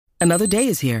Another day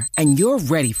is here, and you're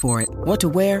ready for it. What to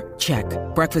wear? Check.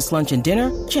 Breakfast, lunch, and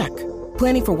dinner? Check.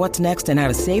 Planning for what's next and how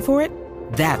to save for it?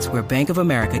 That's where Bank of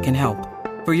America can help.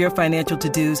 For your financial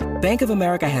to-dos, Bank of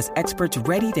America has experts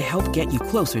ready to help get you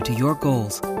closer to your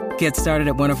goals. Get started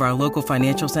at one of our local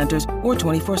financial centers or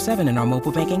 24/7 in our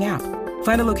mobile banking app.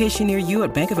 Find a location near you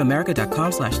at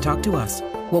bankofamerica.com/talktous.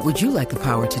 What would you like the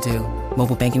power to do?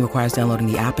 Mobile banking requires downloading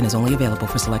the app and is only available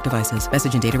for select devices.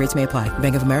 Message and data rates may apply.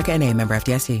 Bank of America N.A., member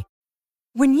FDIC.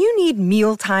 When you need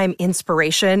mealtime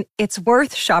inspiration, it's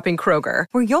worth shopping Kroger,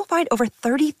 where you'll find over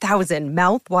 30,000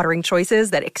 mouth-watering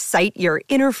choices that excite your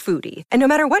inner foodie. And no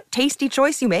matter what tasty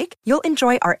choice you make, you'll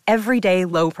enjoy our everyday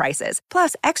low prices,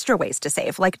 plus extra ways to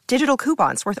save, like digital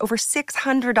coupons worth over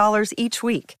 $600 each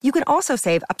week. You can also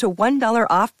save up to $1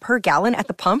 off per gallon at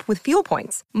the pump with fuel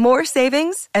points. More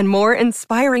savings and more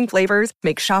inspiring flavors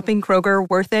make shopping Kroger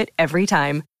worth it every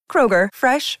time. Kroger,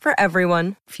 fresh for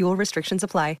everyone. Fuel restrictions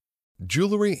apply.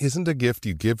 Jewelry isn't a gift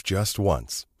you give just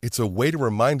once. It's a way to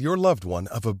remind your loved one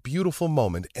of a beautiful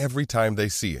moment every time they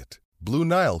see it. Blue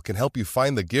Nile can help you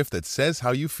find the gift that says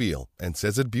how you feel and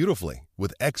says it beautifully,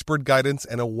 with expert guidance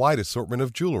and a wide assortment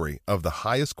of jewelry of the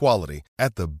highest quality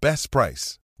at the best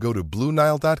price. Go to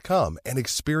BlueNile.com and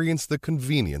experience the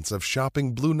convenience of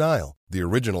shopping Blue Nile, the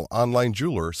original online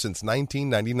jeweler since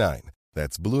 1999.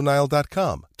 That's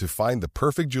BlueNile.com to find the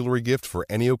perfect jewelry gift for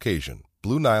any occasion.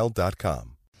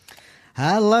 BlueNile.com.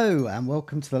 Hello and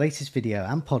welcome to the latest video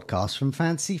and podcast from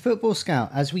Fantasy Football Scout.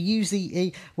 As we use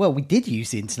we did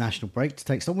use the international break to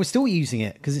take stock. We're still using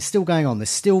it because it's still going on. There's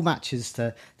still matches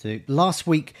to do. Last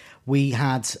week we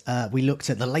looked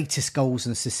at the latest goals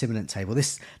and assists imminent table.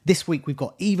 This week we've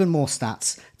got even more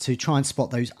stats to try and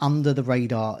spot those under the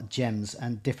radar gems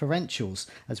and differentials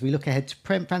as we look ahead to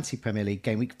Fantasy Premier League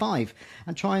Game Week 5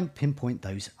 and try and pinpoint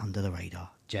those under the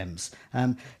radar gems.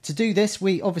 To do this,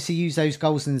 we obviously use those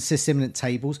goals and assists imminent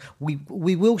tables. We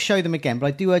will show them again, but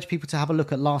I do urge people to have a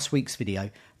look at last week's video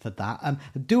for that. I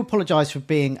do apologise for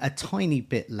being a tiny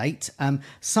bit late.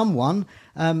 Someone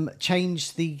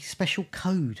changed the special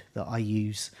code that I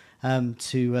use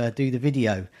to do the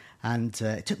video, and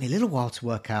it took me a little while to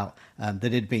work out that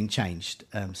it had been changed.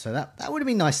 So that would have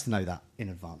been nice to know that in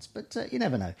advance, but you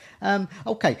never know.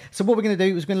 Okay, so what we're going to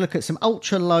do is we're going to look at some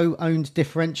ultra low owned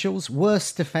differentials,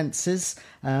 worst defences,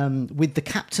 with the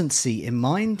captaincy in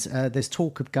mind. There's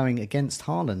talk of going against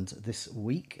Haaland this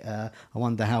week. I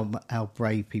wonder how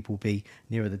brave people will be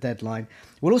nearer the deadline.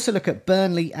 We'll also look at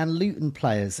Burnley and Luton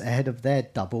players ahead of their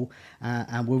double,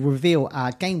 and we'll reveal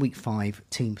our Game Week 5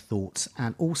 team thoughts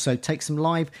and also take some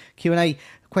live Q&A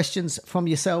questions from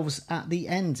yourselves at the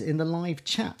end in the live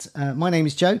chat. My name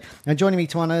is Joe, and joining me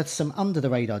to unearth some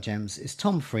under-the-radar gems is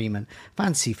Tom Freeman,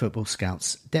 Fantasy Football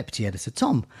Scout's Deputy Editor.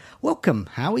 Tom, welcome.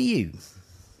 How are you?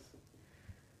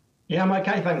 Yeah, I'm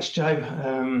okay, thanks,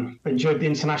 Joe. Enjoyed the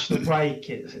international break.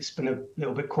 It's been a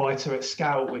little bit quieter at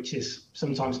Scout, which is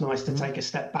sometimes nice to take a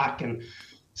step back and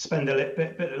spend a little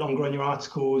bit longer on your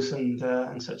articles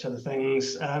and such other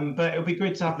things. But it'll be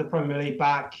good to have the Premier League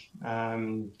back,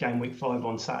 Game Week 5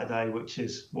 on Saturday, which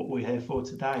is what we're here for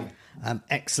today.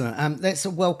 Excellent. Let's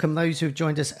welcome those who have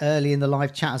joined us early in the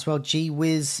live chat as well. Gee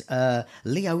Whiz,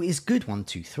 Leo is good,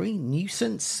 123,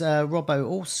 Nuisance, Robbo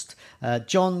Orst,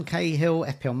 John Cahill,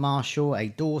 FPL Marshall, A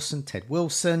Dawson, Ted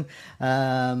Wilson,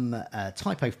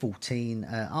 Typo 14,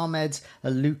 Ahmed,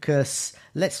 Lucas,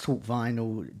 Let's Talk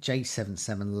Vinyl,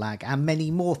 J77 Lag, and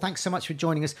many more. Thanks so much for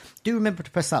joining us. Do remember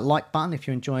to press that like button if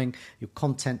you're enjoying your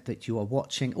content that you are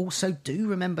watching. Also, do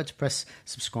remember to press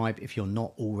subscribe if you're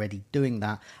not already doing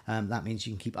that. That means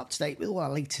you can keep up to date with all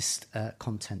our latest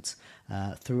content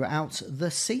throughout the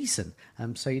season,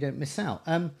 so you don't miss out.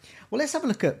 Well, let's have a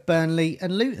look at Burnley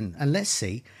and Luton, and let's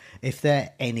see if there are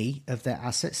any of their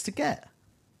assets to get.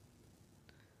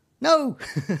 No!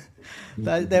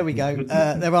 There we go.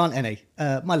 There aren't any.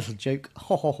 My little joke.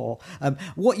 Ho, ho, ho.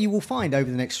 What you will find over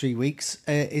the next 3 weeks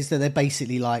is that they're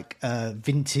basically like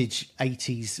vintage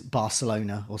 80s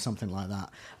Barcelona or something like that.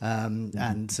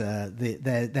 And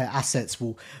their assets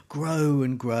will grow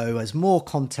and grow as more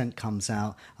content comes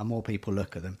out and more people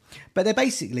look at them. But they're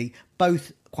basically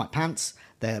both quite pants.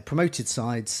 They're promoted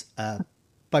sides.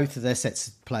 Both of their sets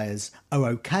of players are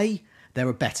okay.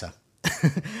 They're better.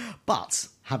 But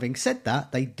having said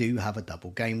that, they do have a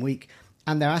double game week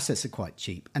and their assets are quite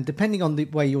cheap. And depending on the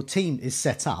way your team is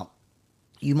set up,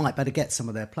 you might better get some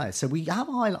of their players. So we are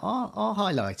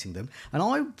highlighting them. And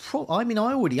I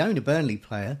already own a Burnley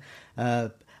player,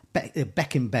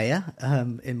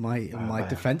 Beckenbauer, in my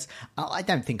defence. I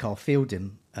don't think I'll field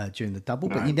him during the double,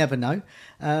 but you never know.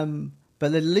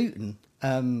 But the Luton,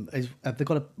 they've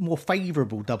got a more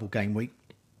favourable double game week.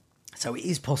 So it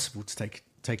is possible to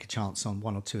take a chance on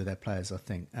one or two of their players, I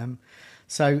think.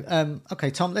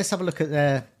 Okay, Tom, let's have a look at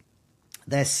their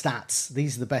stats.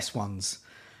 These are the best ones.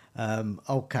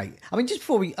 Okay. I mean, just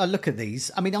before we look at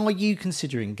these, I mean, are you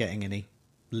considering getting any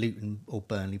Luton or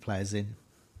Burnley players in?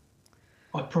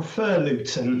 I prefer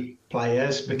Luton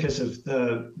players because of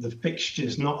the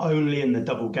fixtures, not only in the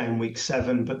double game week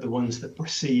 7, but the ones that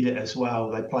precede it as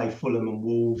well. They play Fulham and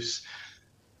Wolves.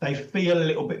 They feel a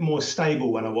little bit more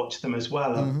stable when I watch them as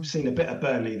well. I've seen a bit of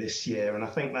Burnley this year, and I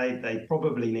think they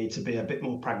probably need to be a bit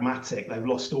more pragmatic. They've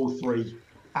lost all 3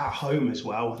 at home as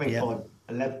well. I think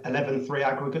 11-3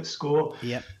 aggregate score.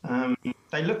 Yep.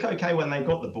 They look okay when they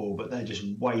got the ball, but they're just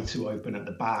way too open at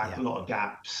the back, a lot of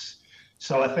gaps.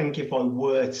 So I think if I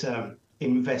were to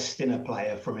invest in a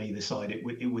player from either side,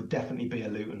 it would definitely be a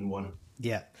Luton one.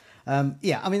 Yeah. I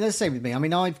mean, let's say with me. I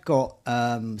mean, I've got,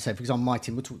 so for example, my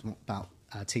team, we'll talk about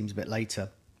teams a bit later.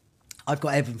 I've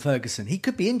got Evan Ferguson. He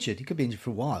could be injured. He could be injured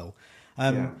for a while.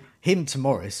 Him to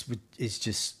Morris is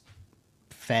just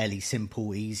fairly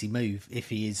simple, easy move if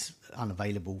he is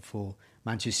unavailable for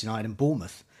Manchester United and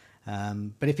Bournemouth.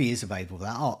 But if he is available for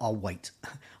that, I'll wait.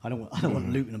 I don't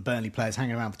want Luton and Burnley players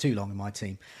hanging around for too long in my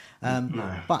team.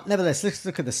 But nevertheless, let's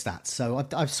look at the stats. So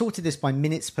I've sorted this by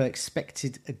minutes per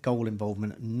expected goal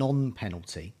involvement,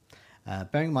 non-penalty.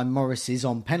 Bearing in mind Morris is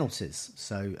on penalties,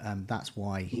 so that's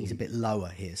why he's a bit lower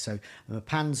here. So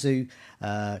Panzu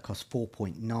costs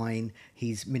 4.9.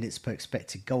 His minutes per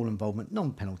expected goal involvement,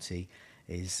 non-penalty,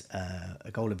 is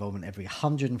a goal involvement every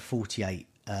 148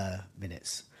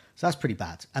 minutes. So that's pretty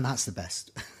bad, and that's the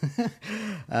best.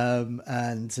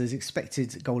 And his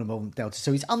expected goal involvement delta.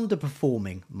 So he's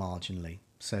underperforming marginally.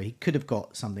 So he could have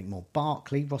got something more.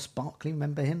 Ross Barkley,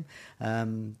 remember him?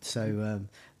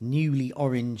 Newly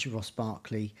orange Ross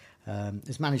Barkley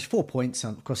has managed 4 points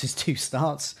across his 2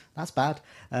 starts. That's bad.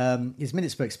 His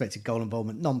minutes per expected goal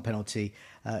involvement, non-penalty,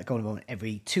 goal involvement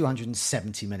every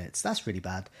 270 minutes. That's really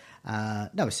bad.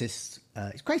 No assists.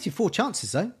 He's created 4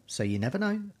 chances though, so you never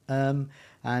know.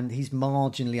 And he's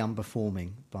marginally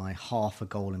underperforming by half a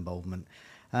goal involvement.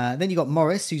 Then you've got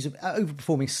Morris, who's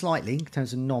overperforming slightly in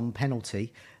terms of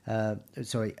non-penalty.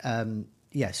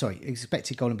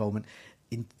 Expected goal involvement,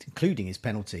 including his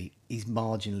penalty, he's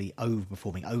marginally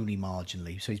overperforming, only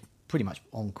marginally. So he's pretty much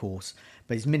on course.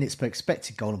 But his minutes per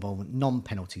expected goal involvement,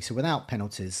 non-penalty, so without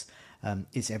penalties,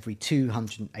 is every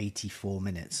 284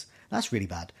 minutes. That's really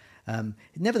bad.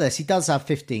 Nevertheless, he does have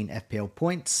 15 FPL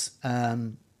points.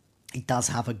 He does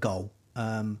have a goal.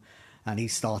 And he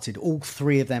started all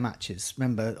 3 of their matches.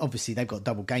 Remember, obviously, they've got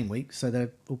double game week, so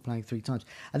they're all playing 3 times.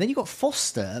 And then you've got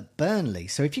Foster at Burnley.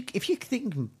 So if you're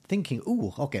thinking,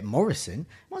 ooh, I'll get Morrison,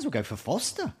 might as well go for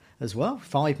Foster as well.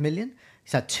 5 million.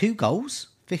 He's had 2 goals,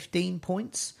 15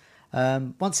 points.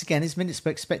 Once again, his minutes per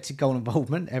expected goal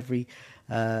involvement, every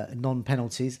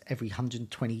non-penalties, every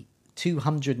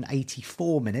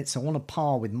 284 minutes. So on a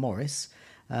par with Morris.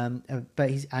 But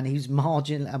he's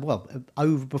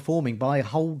overperforming by a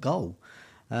whole goal.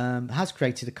 Has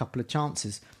created a couple of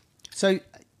chances. So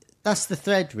that's the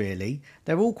thread, really.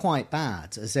 They're all quite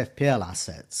bad as FPL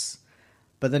assets,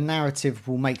 but the narrative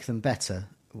will make them better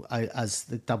as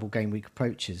the double game week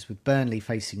approaches, with Burnley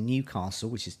facing Newcastle,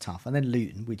 which is tough, and then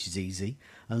Luton, which is easy,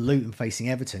 and Luton facing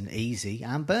Everton, easy,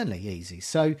 and Burnley, easy.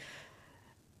 So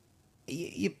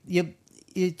you're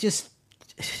just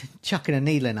chucking a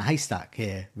needle in a haystack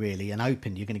here, really, and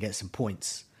hoping you're going to get some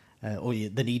points, or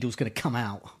the needle's going to come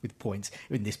out with points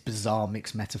in this bizarre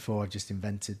mixed metaphor I just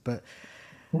invented. But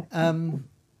I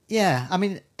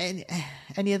mean,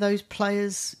 any of those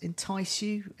players entice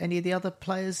you? Any of the other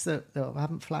players that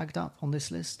haven't flagged up on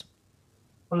this list?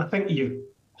 Well, I think you've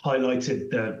highlighted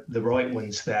the right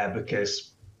ones there,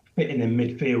 because fitting in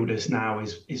midfielders now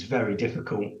is very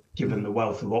difficult given the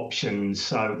wealth of options.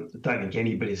 So I don't think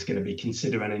anybody's going to be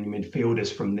considering any midfielders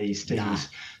from these teams. Nah.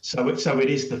 So it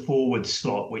is the forward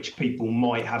slot which people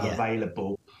might have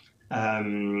available.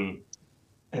 And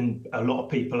a lot of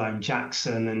people own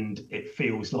Jackson, and it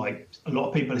feels like a lot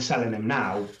of people are selling him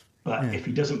now. But if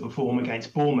he doesn't perform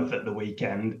against Bournemouth at the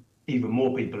weekend, even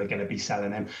more people are going to be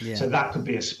selling him. Yeah. So that could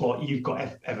be a spot. You've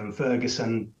got Evan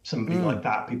Ferguson, somebody like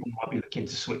that. People might be looking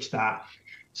to switch that.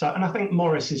 So, and I think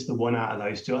Morris is the one out of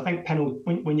those 2. I think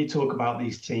when you talk about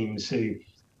these teams who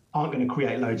aren't going to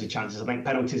create loads of chances, I think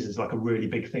penalties is like a really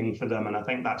big thing for them. And I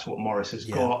think that's what Morris has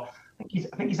got. I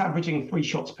think he's averaging 3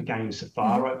 shots per game so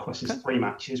far across his 3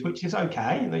 matches, which is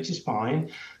okay, which is fine.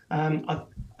 I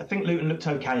think Luton looked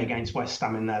okay against West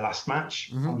Ham in their last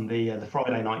match on the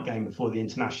Friday night game before the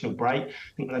international break. I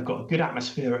think they've got a good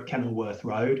atmosphere at Kenilworth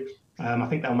Road. I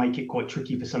think they'll make it quite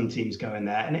tricky for some teams going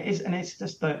there. And it's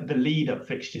just the lead-up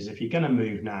fixtures. If you're going to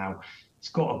move now, it's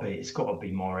got to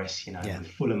be Morris, with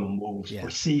Fulham and Wolves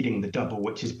preceding the double,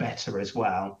 which is better as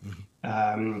well.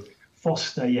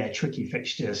 Foster, tricky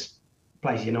fixtures,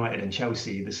 plays United and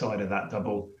Chelsea either side of that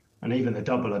double, and even the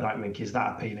double I don't think is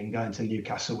that appealing, going to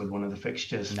Newcastle with one of the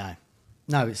fixtures.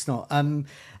 No, it's not. I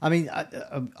mean,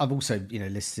 I've also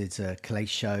listed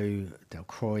Calacio, Del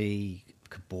Croix,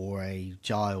 Cabore,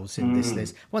 Giles in this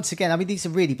list. Once again, I mean, these are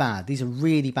really bad. These are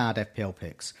really bad FPL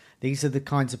picks. These are the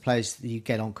kinds of players that you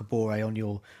get on Cabore on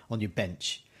your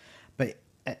bench. But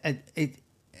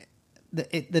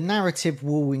the narrative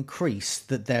will increase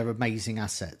that they're amazing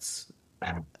assets,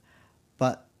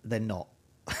 but they're not.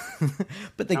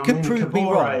 But they could prove me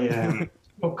wrong.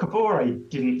 Well, Cabore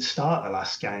didn't start the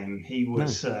last game. He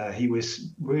was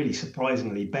really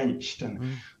surprisingly benched,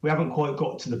 and we haven't quite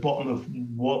got to the bottom of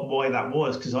why that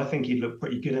was, because I think he looked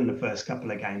pretty good in the first couple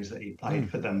of games that he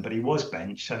played for them, but he was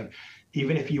benched. So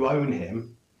even if you own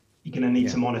him, you're going to need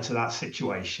to monitor that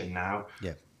situation now.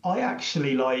 Yeah. I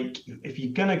actually if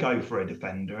you're going to go for a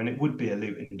defender, and it would be a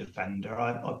Luton defender,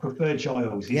 I prefer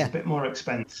Giles. He's a bit more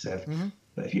expensive.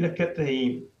 But if you look at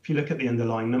the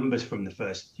underlying numbers from the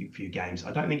first few games,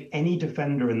 I don't think any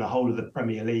defender in the whole of the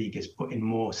Premier League has put in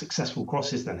more successful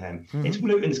crosses than him. It's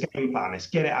Luton's game plan. It's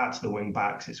get it out to the wing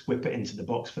backs. It's whip it into the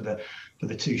box for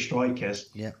the two strikers.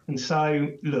 Yeah. And so,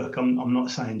 look, I'm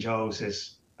not saying Giles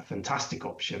is a fantastic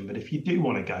option, but if you do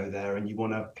want to go there and you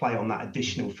want to play on that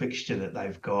additional fixture that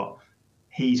they've got,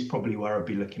 he's probably where I'd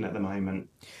be looking at the moment.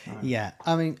 Yeah,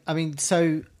 I mean,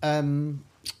 so.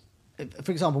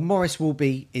 For example, Morris will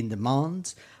be in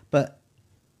demand, but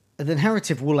the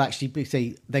narrative will actually be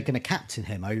they're going to captain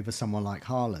him over someone like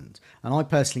Haaland, and I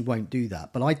personally won't do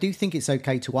that. But I do think it's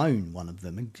okay to own one of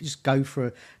them and just go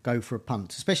for a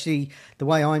punt. Especially the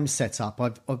way I'm set up,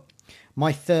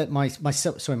 my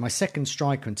second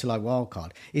striker until I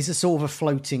wildcard is a sort of a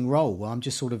floating role where I'm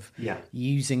just sort of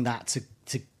using that to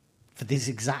for this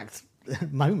exact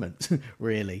moment.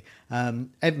 Really,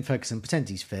 Evan Ferguson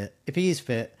pretends he's fit. If he is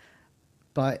fit.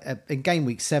 But in game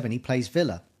week 7, he plays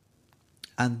Villa,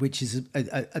 and which is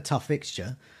a tough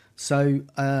fixture. So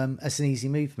it's an easy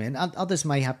move for me. And others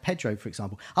may have Pedro, for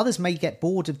example. Others may get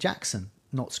bored of Jackson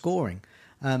not scoring,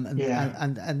 and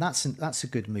that's a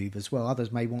good move as well.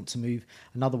 Others may want to move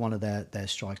another one of their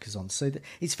strikers on. So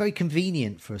it's very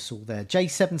convenient for us all there.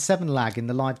 J77 Lag in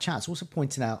the live chat's also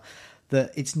pointed out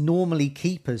that it's normally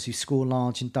keepers who score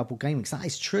large in double game weeks. That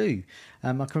is true.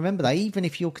 I can remember that. Even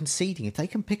if you're conceding, if they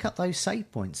can pick up those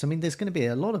save points, I mean, there's going to be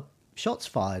a lot of shots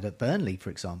fired at Burnley, for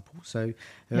example. So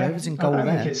whoever's in goal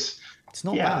there, it's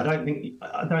not bad. I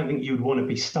don't think you'd want to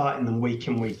be starting them week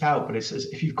in, week out. But it's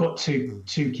if you've got two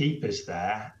keepers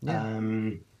there.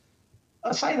 Yeah.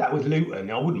 I say that with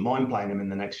Luton, I wouldn't mind playing them in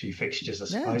the next few fixtures. I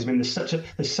suppose. Yeah. I mean,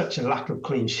 there's such a lack of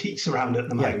clean sheets around at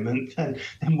the moment. Then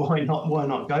why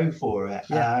not go for it?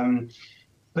 Yeah.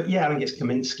 But I think it's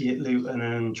Kaminsky at Luton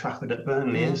and Trafford at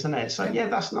Burnley, isn't it? So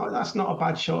that's not a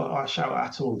bad shout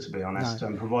at all, to be honest.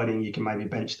 No. Providing you can maybe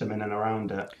bench them in and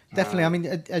around it. Definitely. I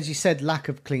mean, as you said, lack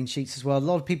of clean sheets as well. A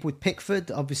lot of people with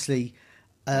Pickford, obviously.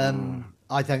 I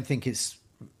don't think it's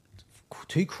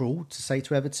too cruel to say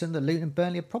to Everton that Luton and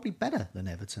Burnley are probably better than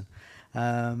Everton.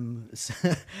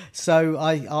 So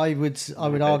I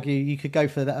would argue you could go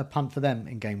for a punt for them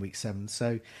in game week 7.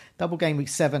 So double game week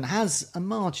 7 has a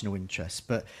marginal interest,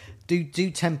 but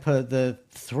do temper the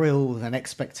thrill and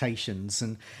expectations.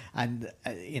 And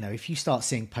if you start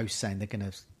seeing posts saying they're going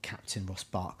to captain Ross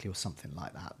Barkley or something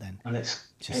like that, then it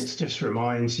just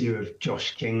reminds you of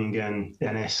Josh King and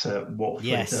Dennis at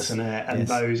Watford, doesn't it? And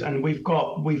those, and we've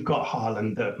got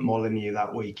Haaland at Molineux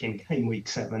that week in game week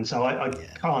 7. So I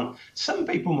can't. Some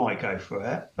people might go for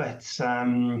it, but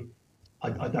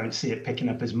I don't see it picking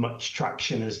up as much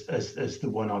traction as the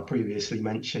one I previously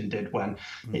mentioned did, when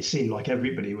it seemed like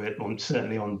everybody,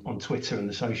 certainly on Twitter and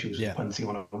the socials, was punting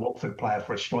on a Watford player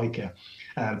for a striker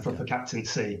for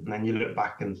captaincy. And then you look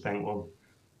back and think, well,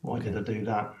 why did I do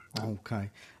that? Okay.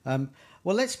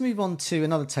 Well, let's move on to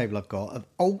another table I've got of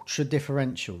ultra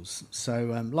differentials.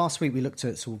 So last week we looked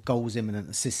at sort of goals imminent,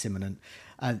 assists imminent,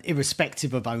 and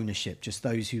irrespective of ownership, just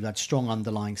those who had strong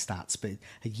underlying stats but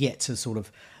had yet to sort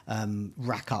of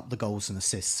rack up the goals and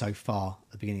assists so far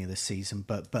at the beginning of this season,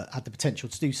 but had the potential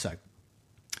to do so.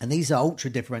 And these are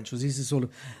ultra differentials. These are sort of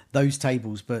those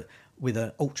tables, but with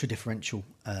an ultra differential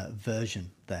version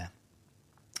there.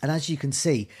 And as you can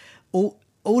see, all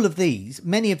of these,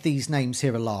 many of these names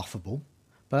here are laughable.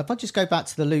 But if I just go back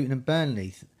to the Luton and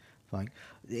Burnley thing,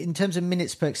 in terms of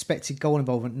minutes per expected goal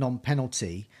involvement,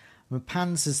 non-penalty,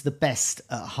 Panzer's the best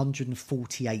at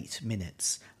 148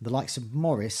 minutes. The likes of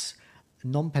Morris,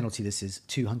 non-penalty, this is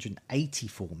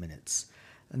 284 minutes.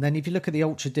 And then if you look at the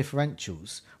ultra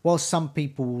differentials, while some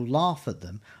people will laugh at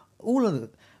them, all of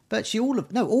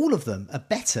them are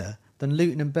better than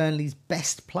Luton and Burnley's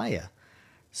best player.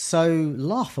 So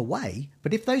laugh away.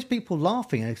 But if those people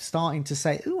laughing are starting to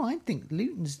say, "Oh, I think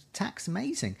Luton's attack's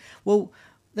amazing," well,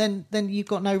 then you've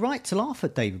got no right to laugh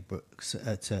at David Brooks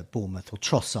at Bournemouth, or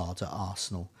Trossard at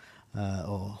Arsenal,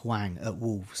 or Hwang at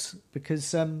Wolves,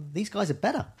 because these guys are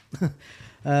better.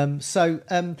 So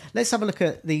let's have a look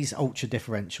at these ultra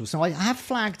differentials. So I have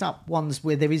flagged up ones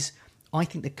where I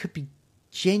think there could be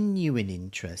genuine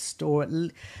interest, or at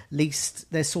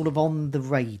least they're sort of on the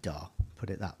radar, put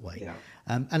it that way. Yeah.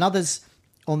 And others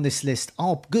on this list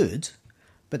are good,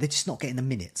 but they're just not getting the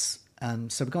minutes.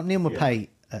 So we've got Neil Maupay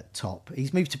at top.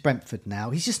 He's moved to Brentford now.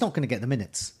 He's just not going to get the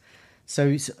minutes. So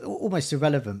it's almost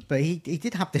irrelevant. But he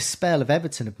did have this spell of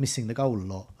Everton of missing the goal a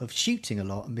lot, of shooting a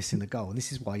lot and missing the goal. And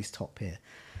this is why he's top here.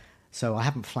 So I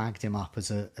haven't flagged him up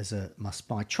as a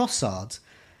must-buy. Trossard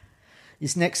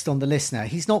is next on the list now.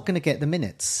 He's not going to get the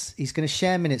minutes. He's going to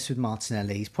share minutes with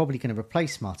Martinelli. He's probably going to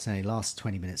replace Martinelli last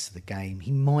 20 minutes of the game.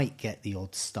 He might get the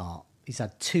odd start. He's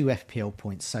had 2 FPL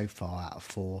points so far out of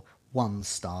 4, 1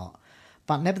 start.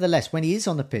 But nevertheless, when he is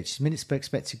on the pitch, his minutes per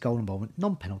expected goal involvement,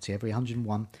 non-penalty every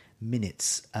 101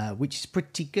 minutes, which is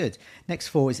pretty good. Next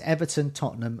 4 is Everton,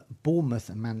 Tottenham, Bournemouth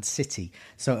and Man City.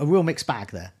 So a real mixed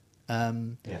bag there.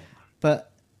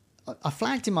 But I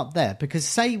flagged him up there because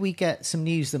say we get some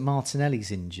news that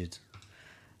Martinelli's injured,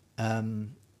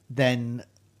 then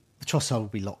Trossard will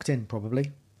be locked in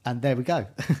probably. And there we go.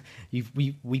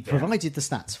 we provided the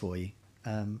stats for you.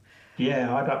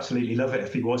 Yeah, I'd absolutely love it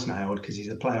if he was nailed, because he's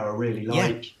a player I really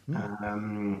like.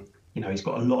 He's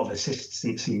got a lot of assists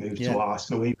since he moved to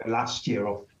Arsenal, even last year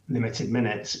off limited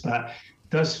minutes. But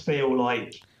it does feel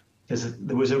like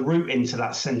there was a route into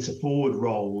that centre forward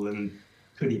role, and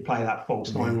could he play that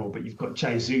false nine role? But you've got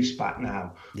Jesus back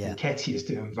now. And Ketty is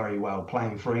doing very well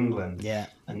playing for England.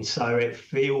 And so it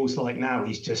feels like now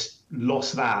he's just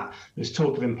lost that. There's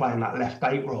talk of him playing that left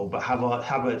 8 role, but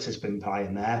Havertz has been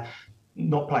playing there,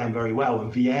 not playing very well,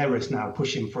 and Vieira's now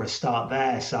pushing for a start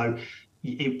there. So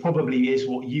it probably is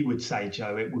what you would say,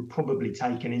 Joe. It would probably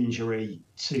take an injury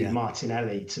to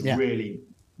Martinelli to really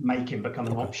make him become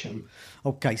an option.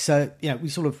 Okay, so we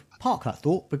sort of park that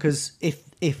thought, because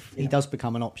if he does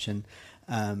become an option,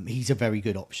 he's a very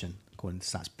good option according to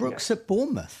stats. Brooks at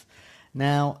Bournemouth.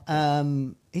 Now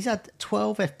he's had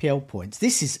 12 FPL points.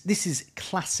 This is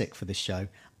classic for this show.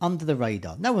 Under the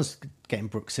radar, no one's getting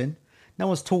Brooks in. No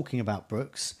one's talking about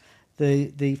Brooks.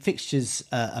 The fixtures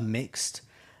are mixed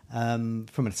from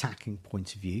an attacking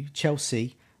point of view.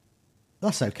 Chelsea,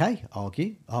 that's okay.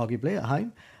 Arguably at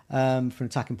home. From an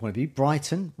attacking point of view,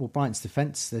 Brighton's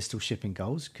defence, they're still shipping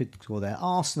goals, could score there.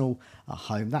 Arsenal at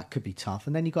home, that could be tough.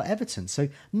 And then you've got Everton. So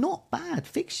not bad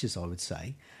fixtures, I would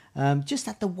say. Just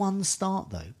at the 1 start,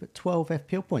 though, but 12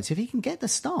 FPL points. If he can get the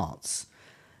starts,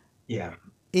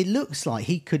 it looks like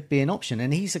he could be an option.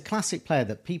 And he's a classic player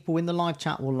that people in the live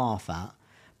chat will laugh at.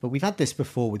 But we've had this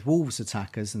before with Wolves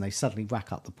attackers, and they suddenly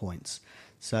rack up the points.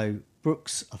 So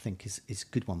Brooks, I think, is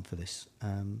a good one for this.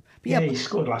 He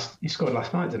scored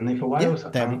last night, didn't he, for Wales?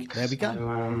 There we go.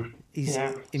 So, he's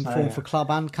in form for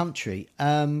club and country.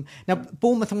 Now,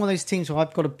 Bournemouth are one of those teams where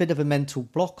I've got a bit of a mental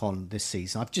block on this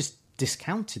season. I've just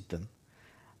discounted them,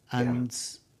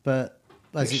 but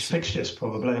it's fixtures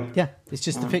probably. Yeah, it's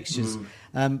just the fixtures.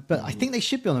 But I think they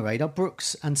should be on the radar.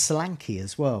 Brooks and Solanke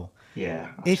as well.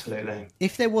 Yeah, absolutely.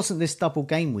 If there wasn't this double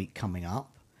game week coming up,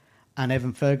 and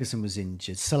Evan Ferguson was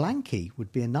injured, Solanke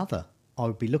would be another I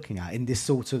would be looking at in this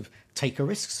sort of take a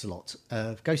risk slot.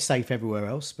 Go safe everywhere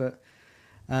else, but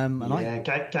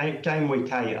game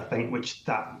week 8, I think, which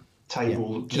that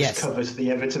table covers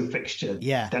the Everton fixture.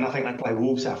 Then I think they play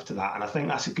Wolves after that, and I think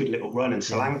that's a good little run. And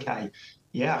Solanke,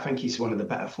 I think he's one of the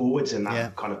better forwards in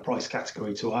that kind of price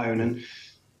category to own. And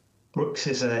Brooks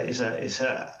is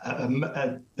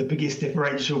the biggest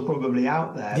differential probably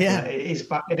out there.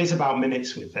 But it is about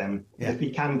minutes with them. If he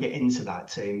can get into that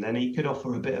team, then he could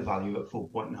offer a bit of value at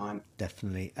 4.9.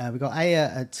 Definitely. We've got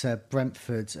Aya at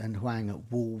Brentford and Hwang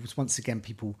at Wolves. Once again,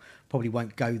 people probably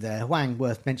won't go there. Hwang,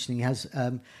 worth mentioning, he has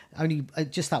only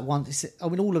just that one.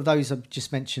 All of those I've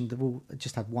just mentioned, they've all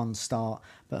just had 1 start,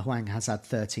 but Hwang has had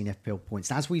 13 FPL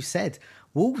points. And as we've said,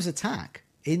 Wolves attack.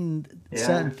 In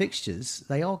certain fixtures,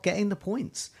 they are getting the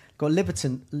points. Got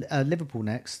Liverpool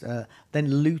next,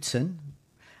 then Luton,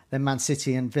 then Man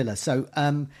City and Villa. So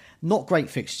not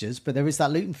great fixtures, but there is that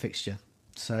Luton fixture.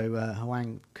 So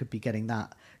Hwang could be getting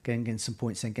some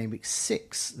points in game week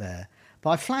 6 there.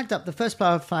 But the first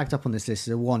player I've flagged up on this list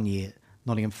is a 1-year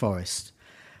Nottingham Forest.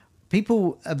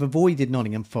 People have avoided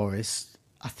Nottingham Forest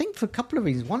I think for a couple of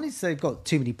reasons. One is they've got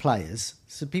too many players,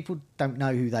 so people don't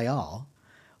know who they are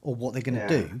or what they're going to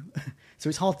do. So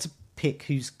it's hard to pick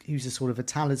who's a sort of a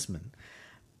talisman.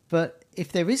 But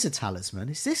if there is a talisman,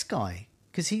 it's this guy,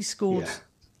 because he scored,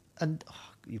 and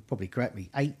you'll probably correct me,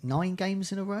 8-9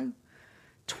 games in a row,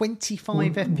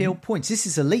 25 FPL points. This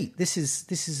is elite. This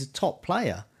is a top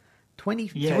player.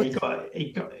 20. Yeah,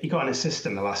 he got an assist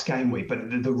in the last game week,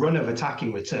 but the run of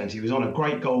attacking returns, he was on a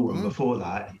great goal run before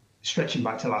that, stretching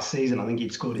back to last season. I think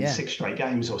he'd scored in 6 straight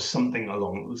games or something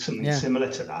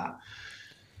similar to that.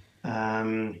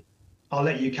 I'll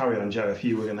let you carry on, Joe, if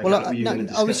you were going to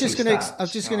discuss I was just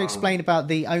going to explain about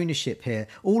the ownership here.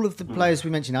 All of the players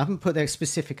we mentioned, I haven't put their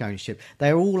specific ownership.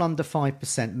 They're all under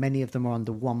 5%. Many of them are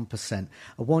under 1%.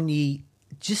 Awoniyi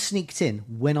just sneaked in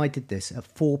when I did this at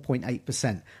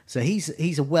 4.8%. So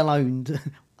he's a well-owned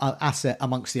asset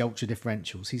amongst the ultra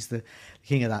differentials. He's the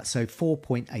king of that. So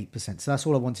 4.8%. So that's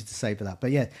all I wanted to say for that.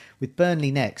 But yeah, with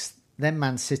Burnley next, then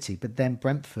Man City, but then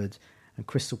Brentford and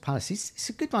Crystal Palace. It's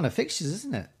a good run of fixtures,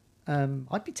 isn't it?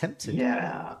 I'd be tempted.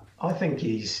 Yeah, I think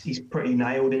he's pretty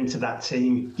nailed into that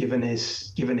team, given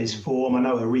his form. I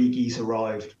know Origi's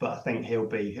arrived, but I think he'll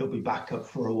be back up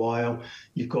for a while.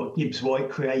 You've got Gibbs White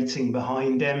creating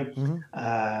behind him.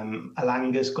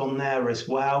 Alanga's gone there as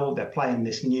well. They're playing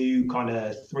this new kind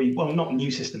of not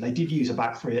new system. They did use a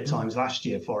back three at times last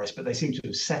year for us, but they seem to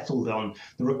have settled on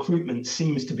the recruitment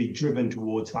seems to be driven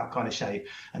towards that kind of shape.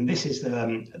 And this is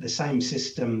the same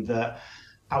system that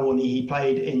Awoniyi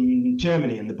played in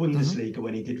Germany in the Bundesliga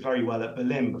when he did very well at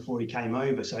Berlin before he came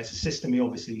over. So it's a system he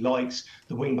obviously likes.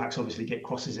 The wing-backs obviously get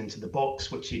crosses into the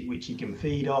box, which he can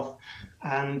feed off.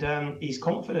 And he's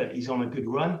confident. He's on a good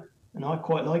run. And I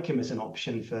quite like him as an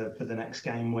option for the next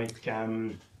game week.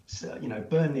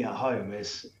 Burnley at home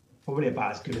is probably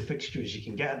about as good a fixture as you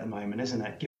can get at the moment, isn't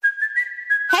it?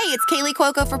 Hey, it's Kaylee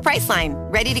Cuoco for Priceline.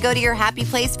 Ready to go to your happy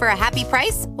place for a happy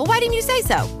price? Well, why didn't you say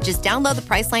so? Just download the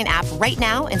Priceline app right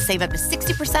now and save up to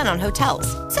 60% on hotels.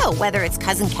 So whether it's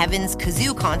Cousin Kevin's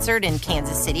Kazoo Concert in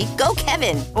Kansas City, go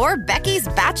Kevin, or Becky's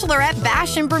Bachelorette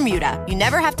Bash in Bermuda, you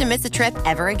never have to miss a trip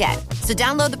ever again. So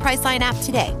download the Priceline app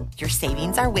today. Your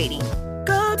savings are waiting.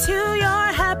 Go to your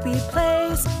happy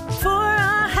place for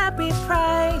a happy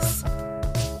price.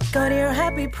 Go to your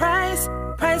happy price,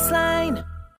 Priceline.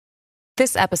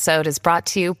 This episode is brought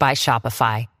to you by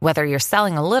Shopify. Whether you're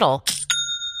selling a little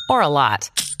or a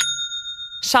lot,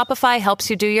 Shopify helps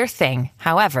you do your thing,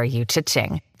 however you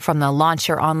cha-ching. From the launch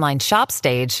your online shop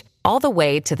stage, all the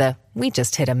way to the we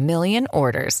just hit 1 million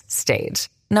orders stage.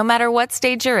 No matter what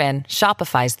stage you're in,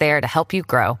 Shopify's there to help you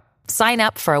grow. Sign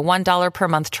up for a $1 per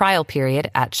month trial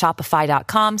period at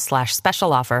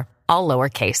shopify.com/special offer, all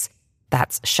lowercase.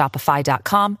 That's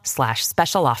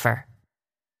shopify.com/special offer.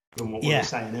 From what we were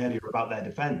saying earlier about their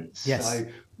defence. Yes. So,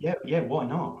 why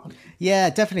not? Yeah,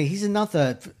 definitely. He's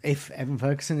another, if Evan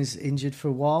Ferguson is injured for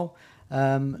a while,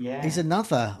 he's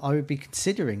another I would be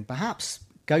considering. Perhaps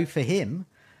go for him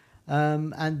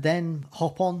and then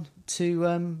hop on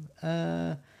to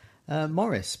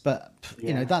Morris. But,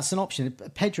 that's an option.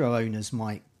 Pedro owners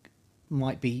might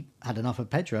be had enough of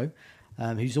Pedro,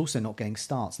 who's also not getting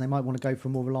starts. And they might want to go for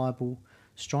a more reliable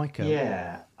striker.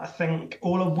 Yeah, I think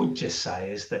all I would just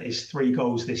say is that his 3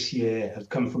 goals this year have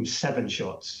come from 7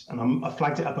 shots. And I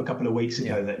flagged it up a couple of weeks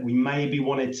ago that we maybe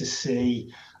wanted to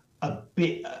see a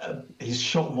bit his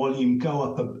shot volume go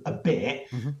up a bit.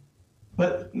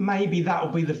 But maybe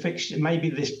that'll be the fixture. Maybe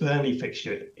this Burnley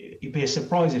fixture, it'd be a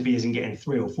surprise if he isn't getting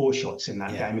 3 or 4 shots in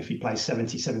that game if he plays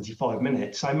 70, 75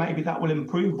 minutes. So maybe that will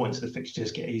improve once the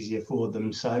fixtures get easier for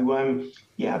them. So, I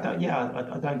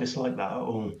don't dislike that at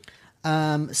all.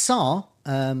 Sarr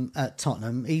at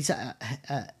Tottenham, he's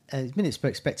at minutes per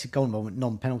expected goal involvement,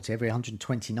 non-penalty, every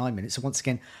 129 minutes. So once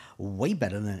again, way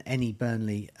better than any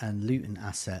Burnley and Luton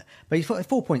asset. But he's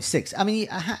 4.6. I mean,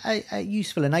 a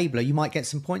useful enabler you might get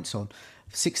some points on.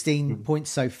 16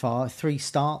 points so far, 3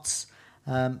 starts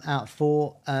out of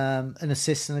 4, an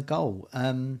assist and a goal.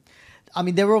 I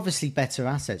mean, there are obviously better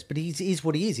assets, but he's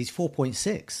what he is. He's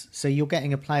 4.6. So you're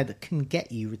getting a player that can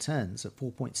get you returns at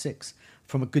 4.6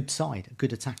 from a good side, a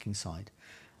good attacking side.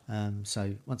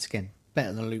 So once again,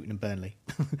 better than Luton and Burnley.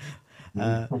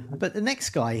 But the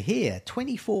next guy here,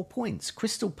 24 points,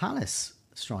 Crystal Palace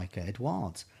striker,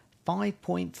 Edouard,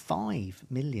 5.5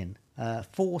 million,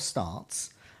 4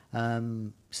 starts.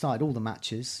 Started all the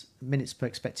matches, minutes per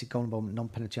expected goal involvement,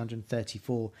 non-penalty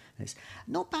 134. It's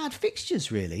not bad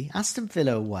fixtures really. Aston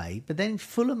Villa away, but then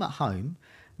Fulham at home,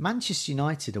 Manchester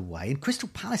United away, and Crystal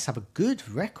Palace have a good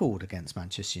record against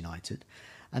Manchester United,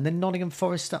 and then Nottingham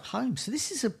Forest at home. So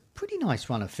this is a pretty nice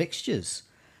run of fixtures.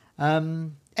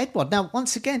 Edouard. Now,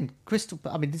 once again,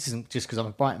 this isn't just because I'm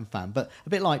a Brighton fan, but a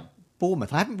bit like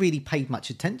Bournemouth, I haven't really paid much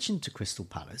attention to Crystal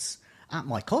Palace at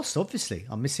my cost. Obviously,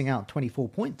 I'm missing out 24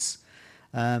 points,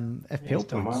 FPL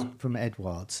points from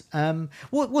Edouard.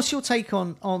 What's your take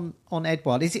on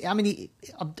Edouard? Is it? I mean,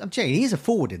 I'm saying he is a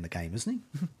forward in the game, isn't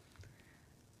he?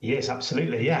 Yes,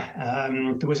 absolutely. Yeah.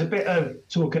 There was a bit of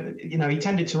talk, he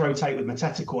tended to rotate with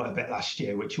Mateta quite a bit last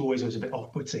year, which always was a bit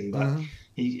off-putting. But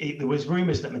there was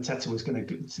rumours that Mateta was going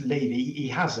to leave. He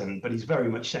hasn't, but he's very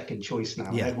much second choice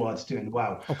now. Yeah. Edouard's doing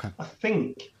well. Okay. I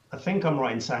think I'm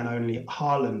right in saying only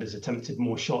Haaland has attempted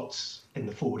more shots in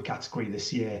the forward category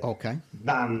this year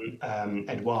than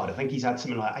Edouard. I think he's had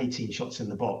something like 18 shots in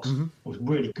the box. It was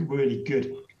really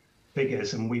good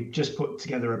figures, and we've just put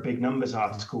together a big numbers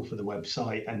article for the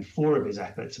website, and 4 of his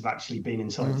efforts have actually been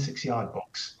inside the 6-yard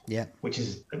box, which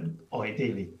is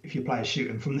ideally, if your player's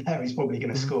shooting from there, he's probably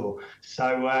going to score.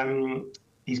 So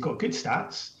he's got good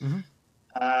stats,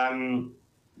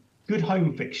 good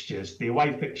home fixtures. The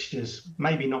away fixtures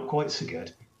maybe not quite so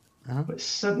good, but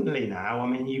suddenly now, I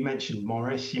mean, you mentioned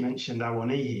Morris, you mentioned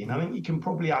Awoniyi, and I think you can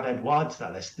probably add Edouard to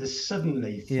that list. There's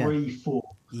suddenly 3-4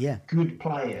 good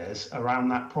players around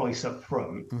that price up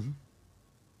front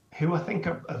who I think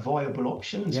are viable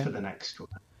options for the next one.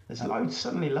 There's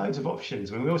suddenly loads of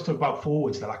options. I mean, we always talk about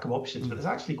forwards, the lack of options, but there's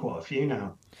actually quite a few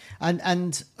now.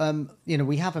 And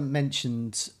we haven't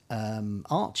mentioned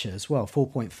Archer as well,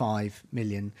 4.5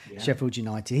 million, Sheffield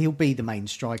United. He'll be the main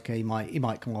striker. He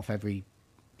might come off every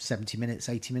 70 minutes,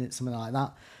 80 minutes, something like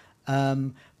that.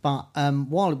 But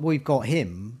while we've got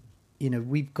him,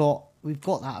 we've got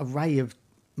that array of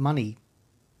money,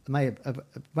 array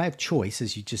of choice,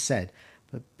 as you just said,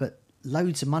 but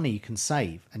loads of money you can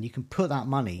save, and you can put that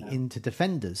money into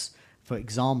defenders. For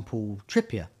example,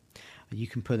 Trippier. You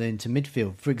can put it into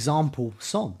midfield. For example,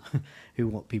 Son,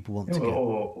 what people want to get.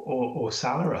 Or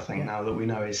Salah, I think, now that we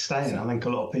know he's staying. I think a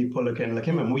lot of people are going to look at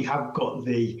him, and we have got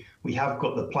the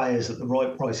players at the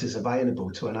right prices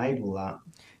available to enable that.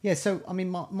 Yeah, so I mean,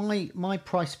 my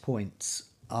price points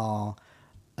are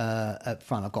up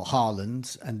front. I've got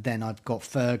Haaland, and then I've got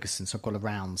Ferguson, so I've got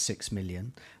around 6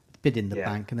 million. Bid in the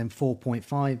bank, and then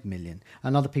 4.5 million.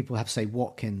 And other people have, say,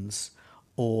 Watkins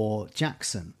or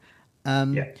Jackson.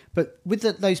 But with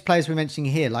those players we're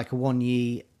mentioning here, like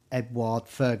Awoniyi, Edouard,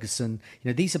 Ferguson,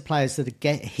 these are players that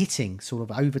are hitting sort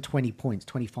of over 20 points,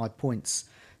 25 points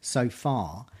so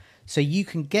far. So you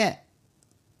can get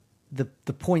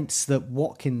the points that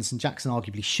Watkins and Jackson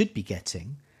arguably should be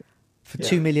getting for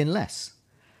 2 million less.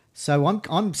 So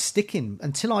I'm sticking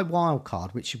until I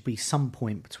wildcard, which should be some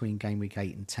point between game week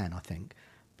 8 and 10, I think,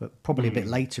 but probably a bit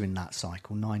later in that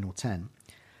cycle, 9 or 10.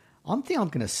 I think I'm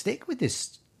going to stick with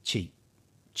this cheap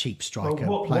striker,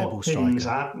 playable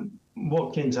striker.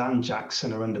 Watkins and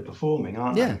Jackson are underperforming,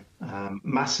 aren't they?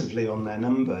 Massively on their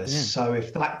numbers. Yeah. So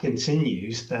if that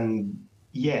continues, then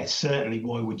certainly.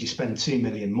 Why would you spend 2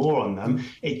 million more on them?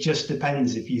 It just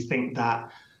depends if you think that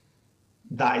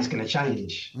is going to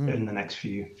change in the next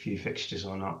few fixtures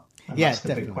or not. And that's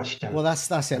the big question. Well,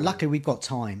 that's it. Luckily, we've got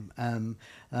time. But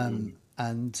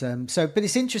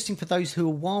it's interesting for those who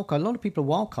are wildcard. A lot of people are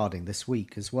wildcarding this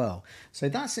week as well. So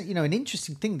that's an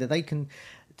interesting thing that they can.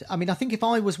 I mean, I think if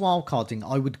I was wildcarding,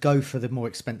 I would go for the more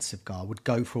expensive guy. I would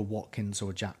go for a Watkins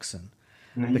or a Jackson.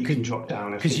 And then you can drop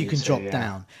down because you can drop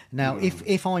down. Now,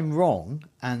 if I'm wrong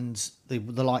and the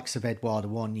likes of Edouard,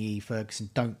 Awoniyi, Ferguson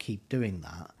don't keep doing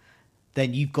that,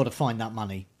 then you've got to find that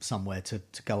money somewhere to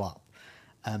go up.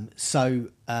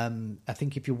 I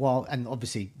think if you're wild, and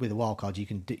obviously with a wild card you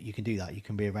can do that, you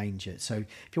can rearrange it. So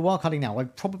if you're wild carding now,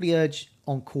 I'd probably urge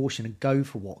on caution and go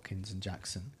for Watkins and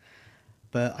Jackson.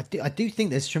 But I do think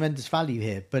there's tremendous value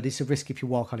here, but it's a risk if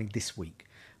you're wild carding this week.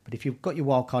 But if you've got your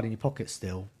wild card in your pocket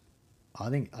still, I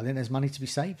think there's money to be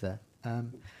saved there.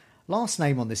 Last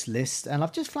name on this list, and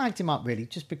I've just flagged him up really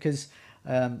just because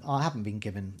I haven't been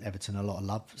giving Everton a lot of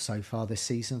love so far this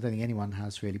season. I don't think anyone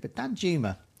has really. But Dan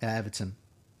Juma at Everton.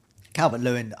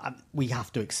 Calvert-Lewin, we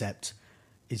have to accept,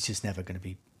 is just never going to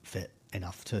be fit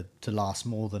enough to last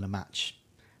more than a match,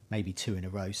 maybe 2 in a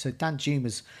row. So Dan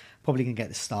Juma's probably going to get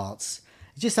the starts.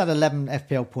 He's just had 11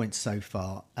 FPL points so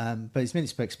far, but his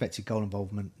minutes per expected goal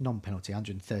involvement, non-penalty,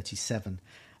 137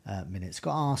 minutes.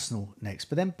 Got Arsenal next,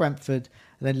 but then Brentford,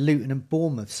 and then Luton and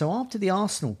Bournemouth. So after the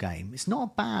Arsenal game, it's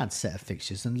not a bad set of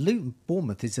fixtures, and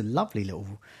Luton-Bournemouth is a lovely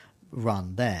little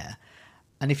run there.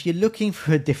 And if you're looking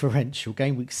for a differential,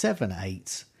 game week 7,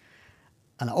 8,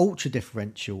 an ultra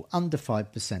differential, under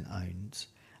 5% owned,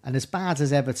 and as bad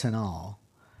as Everton are,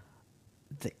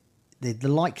 the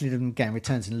likelihood of them getting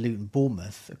returns in Luton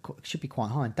Bournemouth should be quite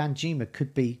high. And Dan Juma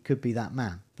could be that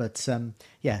man. But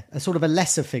a sort of a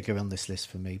lesser figure on this list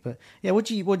for me. But yeah, what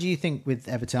do you think with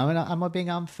Everton? I mean, am I being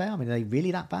unfair? I mean, are they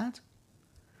really that bad?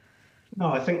 No,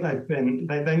 I think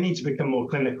they need to become more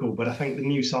clinical, but I think the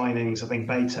new signings, I think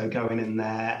Beto going in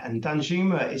there, and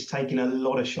Danjuma is taking a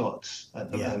lot of shots at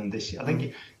the moment this year. I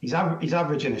think he's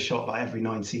averaging a shot like every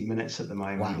 19 minutes at the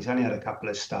moment. Wow. He's only had a couple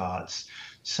of starts.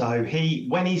 So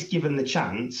when he's given the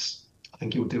chance, I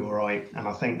think he'll do all right. And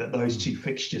I think that those two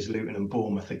fixtures, Luton and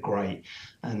Bournemouth, are great.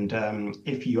 And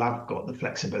if you have got the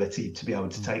flexibility to be able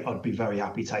to take, I'd be very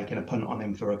happy taking a punt on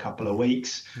him for a couple of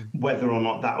weeks, whether or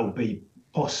not that will be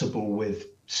possible with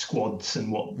squads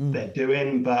and what they're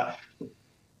doing. But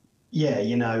yeah,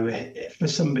 for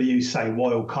somebody who's say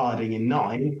wild carding in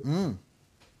 9,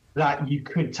 that you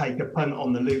could take a punt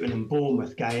on the Luton and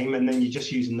Bournemouth game, and then you're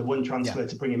just using the one transfer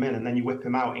to bring him in, and then you whip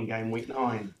him out in game week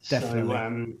 9.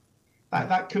 Definitely. So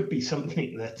that could be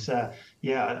something that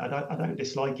I don't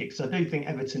dislike it, because I do think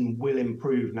Everton will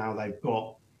improve now they've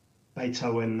got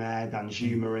Beto in there,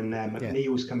 Danjuma in there,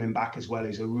 McNeil's coming back as well,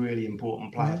 who's a really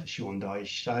important player for Sean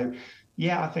Dyche. So,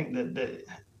 I think that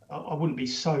I wouldn't be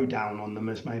so down on them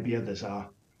as maybe others are.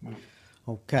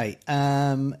 Okay,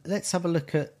 let's have a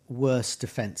look at worst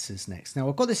defences next. Now,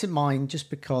 I've got this in mind just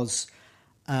because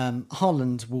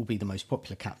Haaland will be the most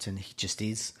popular captain. He just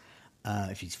is,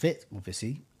 if he's fit,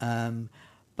 obviously.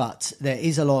 But there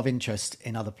is a lot of interest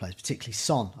in other players, particularly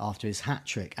Son after his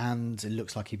hat-trick, and it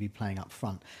looks like he'll be playing up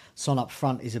front. Son up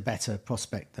front is a better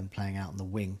prospect than playing out on the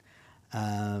wing.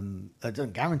 It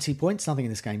doesn't guarantee points, nothing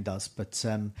in this game does. But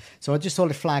so I just thought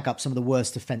to flag up some of the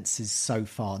worst defences so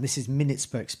far. And this is minutes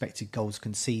per expected goals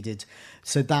conceded.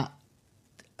 So that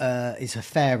is a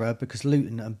fairer because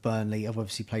Luton and Burnley have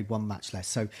obviously played one match less.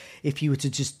 So if you were to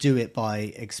just do it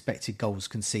by expected goals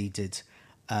conceded,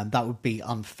 that would be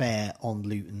unfair on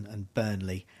Luton and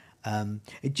Burnley.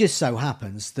 It just so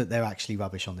happens that they're actually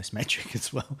rubbish on this metric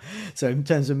as well. So in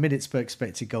terms of minutes per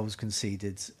expected goals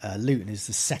conceded, Luton is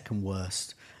the second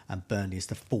worst and Burnley is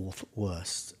the fourth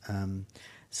worst.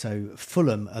 So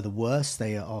Fulham are the worst.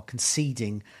 They are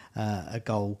conceding a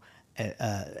goal,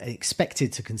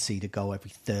 expected to concede a goal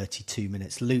every 32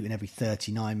 minutes. Luton every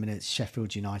 39 minutes.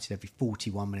 Sheffield United every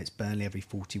 41 minutes. Burnley every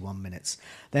 41 minutes.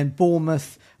 Then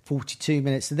Bournemouth 42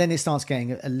 minutes. And then it starts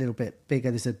getting a little bit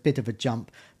bigger. There's a bit of a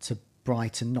jump to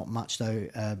Brighton, not much though,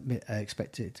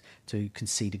 expected to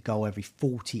concede a goal every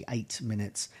 48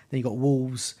 minutes. Then you've got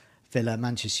Wolves, Villa,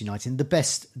 Manchester United, and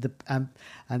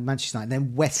Manchester United. And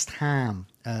then West Ham,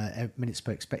 minutes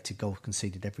per expected goal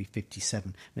conceded every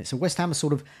 57 minutes. So West Ham are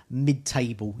sort of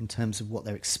mid-table in terms of what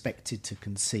they're expected to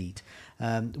concede.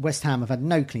 West Ham have had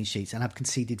no clean sheets and have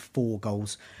conceded 4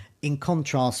 goals. In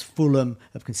contrast, Fulham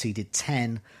have conceded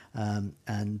 10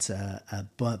 and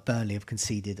Burnley have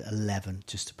conceded 11,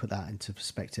 just to put that into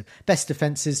perspective. Best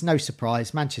defences, no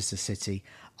surprise, Manchester City,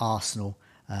 Arsenal,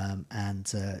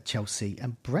 and Chelsea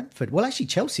and Brentford. Well, actually,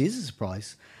 Chelsea is a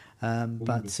surprise.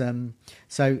 But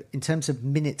so in terms of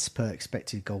minutes per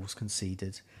expected goals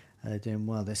conceded, they're doing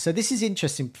well there. So this is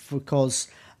interesting because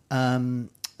Man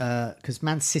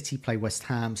City play West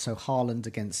Ham, so Haaland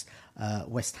against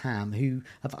West Ham, who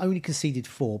have only conceded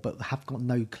 4 but have got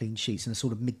no clean sheets and are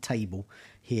sort of mid-table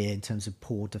here in terms of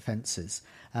poor defences.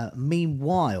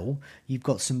 Meanwhile, you've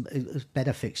got some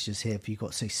better fixtures here. If you've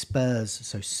got, say, Spurs,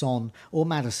 so Son or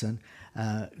Maddison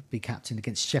be captain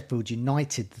against Sheffield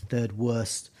United, the third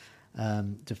worst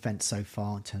defence so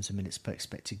far in terms of minutes per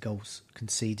expected goals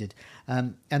conceded.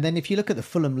 And then if you look at the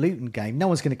Fulham-Luton game, no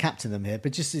one's going to captain them here,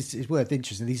 but just it's worth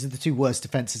interesting. These are the 2 worst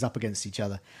defences up against each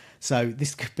other. So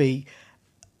this could be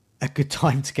a good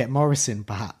time to get Morrison,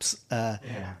 perhaps.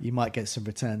 You might get some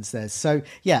returns there. So,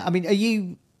 yeah, I mean, are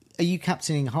you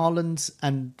captaining Haaland,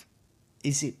 and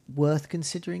is it worth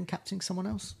considering captaining someone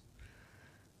else?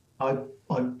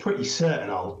 I'm pretty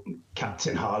certain I'll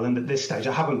captain Haaland at this stage.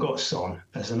 I haven't got Son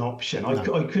as an option.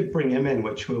 I could bring him in,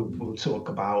 which we'll talk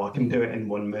about. I can do it in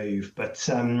one move, but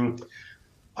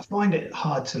I find it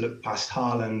hard to look past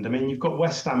Haaland. I mean, you've got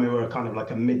West Ham, who are kind of like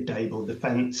a mid-table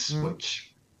defence,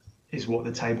 which is what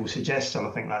the table suggests, and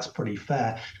I think that's pretty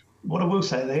fair. What I will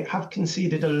say, they have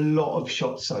conceded a lot of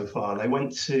shots so far. They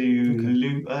went to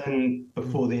Luton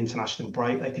before the international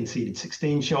break. They conceded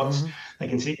 16 shots. They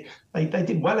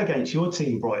did well against your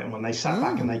team, Brighton, when they sat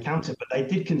back and they countered, but they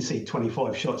did concede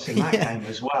 25 shots in that game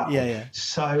as well.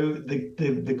 So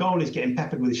the goal is getting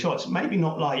peppered with shots. Maybe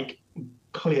not like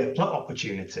clear plot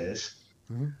opportunities,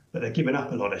 but they're giving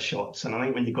up a lot of shots. And I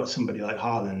think when you've got somebody like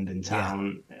Haaland in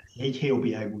town, he'll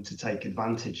be able to take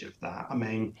advantage of that. I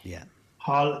mean,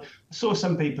 I saw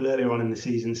some people earlier on in the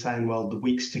season saying, well, the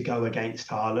weeks to go against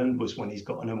Haaland was when he's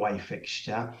got an away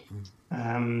fixture.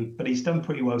 But he's done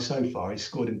pretty well so far. He's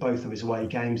scored in both of his away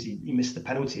games. He missed the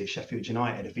penalty at Sheffield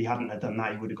United. If he hadn't have done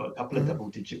that, he would have got a couple of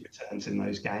double-digit returns in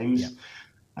those games.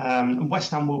 And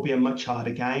West Ham will be a much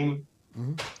harder game,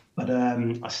 but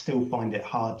I still find it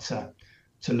hard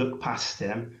to look past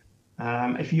him.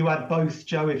 If you had both,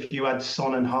 Joe, if you had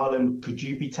Son and Haaland, could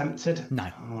you be tempted?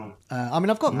 No. I mean,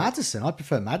 I've got Maddison. I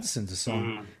prefer Maddison to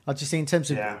Son. I just think in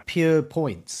terms of pure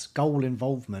points, goal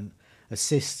involvement,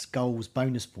 assists, goals,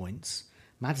 bonus points,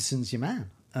 Maddison's your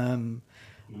man.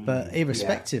 But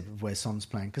irrespective of where Son's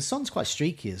playing, because Son's quite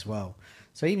streaky as well.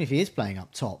 So even if he is playing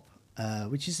up top,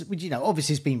 which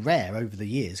obviously has been rare over the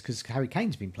years because Harry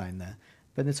Kane's been playing there.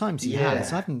 But in the times he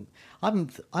has, I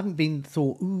haven't been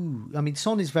thought, ooh. I mean,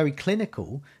 Son is very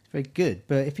clinical, very good.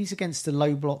 But if he's against a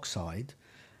low block side,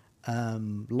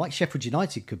 like Sheffield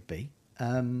United could be,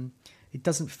 it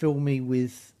doesn't fill me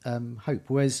with hope.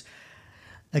 Whereas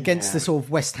against the sort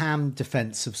of West Ham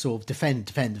defence of sort of defend,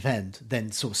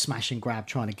 then sort of smash and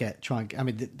grab,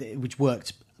 which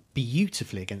worked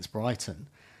beautifully against Brighton.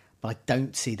 But I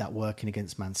don't see that working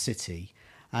against Man City.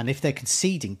 And if they're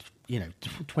conceding,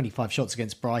 25 shots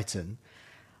against Brighton,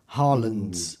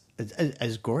 Haaland's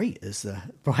as great as the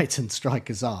Brighton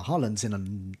strikers are. Haaland's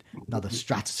in another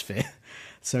stratosphere,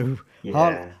 so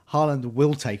Haaland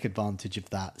will take advantage of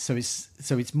that. So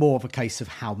it's more of a case of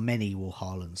how many will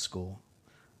Haaland score,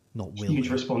 not will. Huge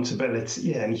responsibility,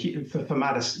 yeah. And for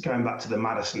Maddison, going back to the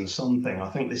Maddison-Son thing, I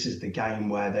think this is the game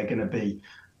where they're going to be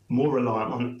more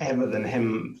reliant on ever than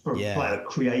him for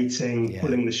creating,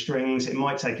 pulling the strings. It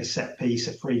might take a set piece,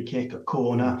 a free kick, a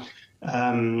corner.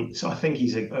 So I think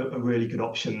he's a really good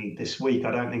option this week.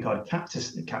 I don't think I'd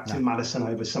captain Maddison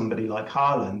over somebody like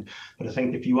Haaland, but I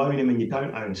think if you own him and you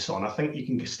don't own Son, I think you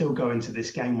can still go into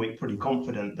this game week pretty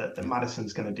confident that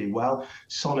Maddison's going to do well.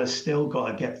 Son has still got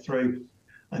to get through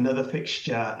another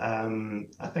fixture, I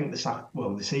think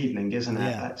this evening, isn't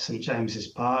it, at St James's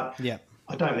Park? Yeah.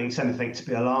 I don't think it's anything to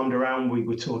be alarmed around. We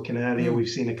were talking earlier. We've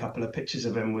seen a couple of pictures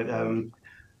of him with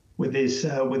his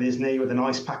knee with an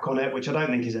ice pack on it, which I don't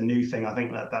think is a new thing. I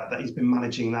think that he's been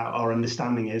managing that. Our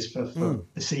understanding is for the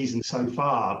season so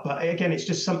far. But again, it's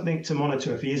just something to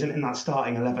monitor. If he isn't in that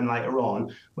starting 11 later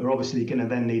on, we're obviously going to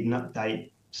then need an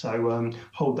update. So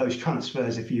hold those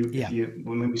transfers if you.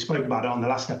 We spoke about it on the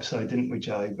last episode, didn't we,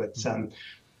 Joe? But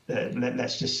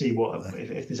let's just see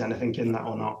if there's anything in that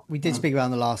or not. We did speak about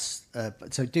in the last,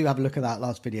 so do have a look at that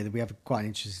last video that we have quite an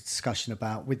interesting discussion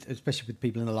about, especially with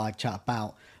people in the live chat,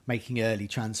 about making early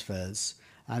transfers.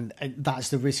 And that's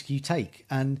the risk you take.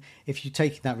 And if you're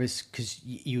taking that risk because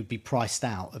you would be priced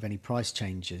out of any price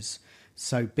changes,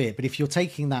 so be it. But if you're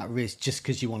taking that risk just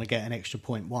because you want to get an extra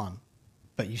 0.1,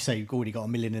 but you say you've already got $1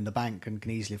 million in the bank and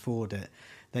can easily afford it,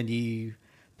 then you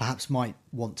perhaps might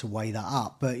want to weigh that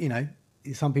up. But,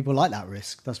 some people like that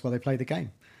risk. That's why they play the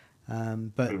game.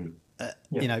 Don't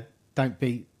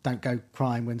go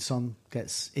crying when Son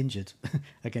gets injured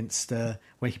against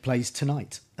when he plays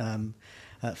tonight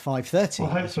at 5:30. Well,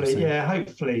 hopefully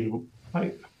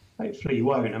he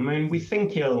won't. I mean, we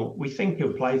think he'll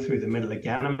play through the middle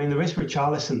again. I mean, there is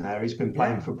Richarlison there. He's been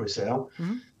playing for Brazil.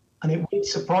 And it wouldn't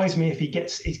surprise me if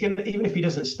even if he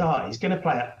doesn't start, he's going to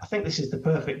play. I think this is the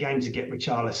perfect game to get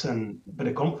Richarlison a bit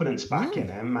of confidence back in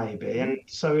him, maybe. And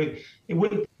so it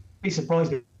wouldn't be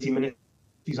surprising if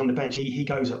he's on the bench, he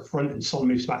goes up front and Son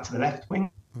moves back to the left wing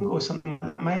or something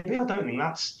like that, maybe. I don't think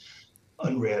that's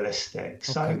unrealistic. Okay.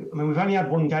 So, I mean, we've only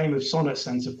had one game of Son at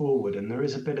centre forward, and there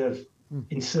is a bit of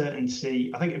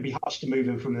uncertainty. I think it'd be harsh to move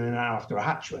him from there now after a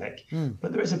hat-trick,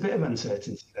 but there is a bit of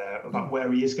uncertainty there about where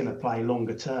he is going to play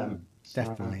longer term.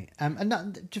 Definitely.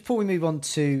 And before we move on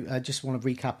to, just want to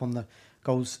recap on the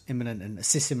goals imminent and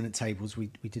assists imminent tables we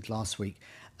did last week.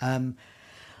 And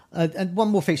one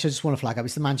more fixture I just want to flag up.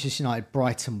 It's the Manchester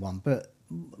United-Brighton one, but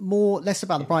less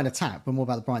about the Brighton attack, but more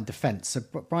about the Brighton defence. So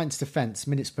Brighton's defence,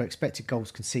 minutes per expected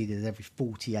goals conceded every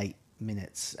 48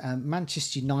 minutes.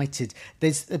 Manchester United,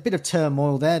 there's a bit of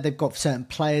turmoil there. They've got certain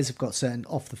players, have got certain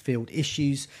off-the-field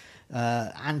issues.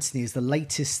 Anthony is the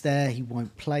latest there. He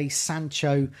won't play.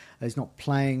 Sancho is not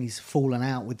playing. He's fallen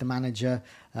out with the manager.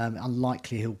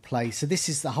 Unlikely he'll play. So this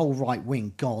is the whole right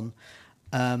wing gone.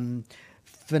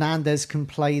 Fernandes can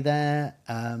play there.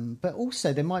 But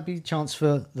also there might be a chance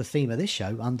for the theme of this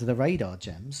show, under the radar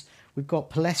gems. We've got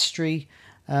Pellistri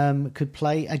could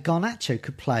play. Garnacho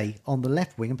could play on the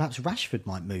left wing, and perhaps Rashford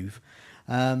might move.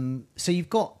 So you've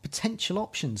got potential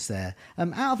options there.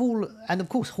 Out of all, and of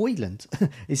course Højlund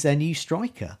is their new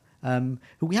striker, who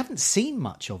we haven't seen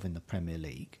much of in the Premier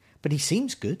League, but he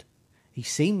seems good. he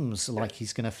seems like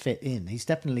he's going to fit in. He's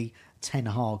definitely a Ten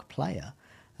Hag player.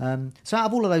 So out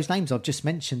of all of those names I've just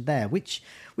mentioned there, which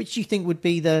do you think would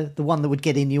be the one that would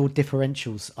get in your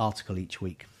differentials article each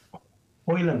week?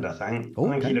 Højlund, I think. Oh,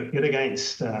 I think okay. he looked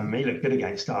good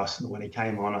against Arsenal when he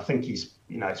came on. I think he's,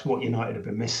 it's what United have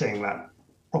been missing, that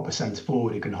proper centre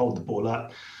forward who can hold the ball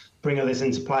up, bring others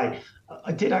into play.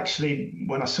 I did actually,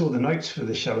 when I saw the notes for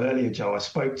the show earlier, Joe, I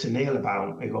spoke to Neil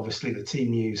about, obviously the team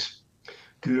news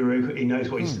guru. He knows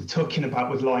what he's talking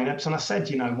about with lineups. And I said,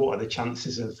 what are the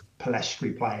chances of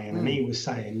Pellistri playing? And he was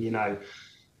saying,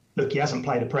 look, he hasn't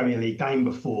played a Premier League game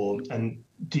before, and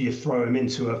do you throw him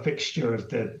into a fixture of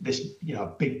this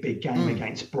big game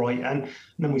against Brighton? And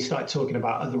then we started talking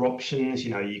about other options.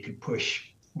 You could push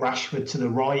Rashford to the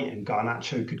right and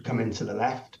Garnacho could come into the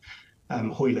left,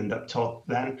 Højlund up top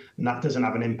then, and that doesn't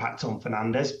have an impact on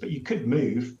Fernandes, but you could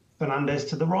move Fernandes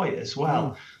to the right as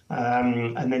well.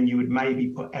 And then you would maybe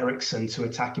put Eriksen to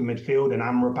attack in midfield and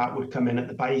Amrabat would come in at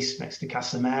the base next to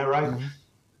Casemiro.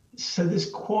 So there's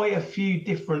quite a few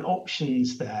different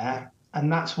options there. And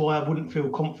that's why I wouldn't feel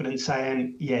confident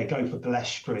saying, go for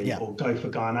Pellistri or go for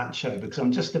Garnacho, because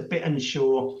I'm just a bit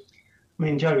unsure. I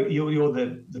mean, Joe, you're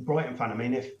the Brighton fan. I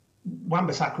mean, if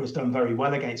Wan-Bissaka has done very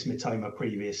well against Mitoma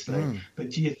previously, but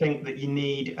do you think that you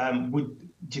need,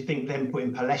 do you think then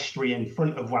putting Pellistri in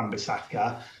front of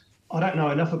Wan-Bissaka? I don't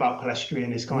know enough about Pellistri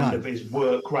and his his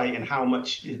work rate and how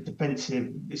much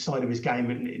defensive side of his game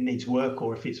it needs work,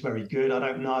 or if it's very good. I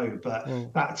don't know, but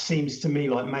that seems to me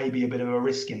like maybe a bit of a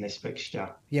risk in this fixture.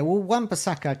 Yeah, well,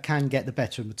 Wan-Bissaka can get the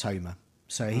better of Mitoma,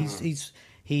 so he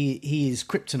is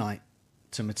kryptonite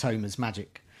to Mitoma's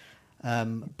magic,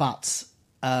 but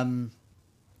I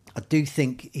do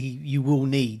think you will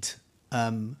need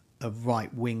a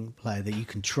right wing player that you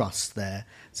can trust there.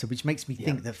 So, which makes me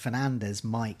think that Fernandes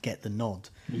might get the nod.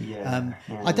 I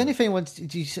don't know if anyone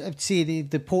did you see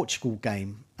the Portugal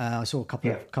game. I saw a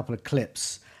couple of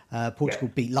clips. Portugal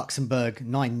beat Luxembourg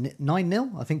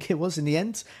 9-0, I think it was in the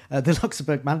end. The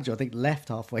Luxembourg manager, I think, left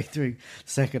halfway through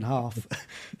the second half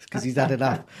because he's had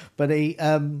enough. But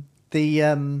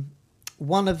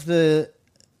one of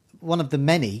the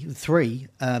many three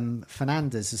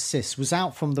Fernandes assists was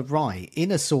out from the right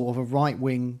in a sort of a right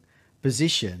wing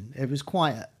position. It was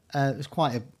quite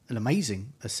an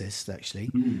amazing assist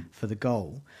actually for the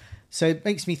goal. So it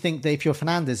makes me think that if you're a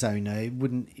Fernandes owner,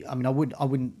 I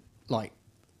wouldn't like.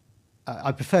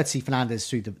 I prefer to see Fernandes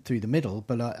through the middle,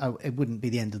 but it wouldn't be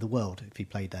the end of the world if he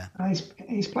played there.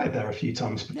 He's played there a few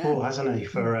times before, hasn't he?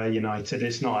 For United,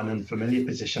 it's not an unfamiliar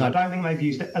position. No. I don't think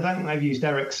they've used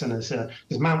Eriksen as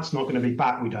because Mount's not going to be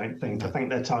back. We don't think. No. I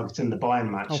think they're targeting the Bayern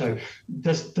match. Okay.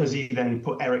 So does he then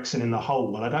put Eriksen in the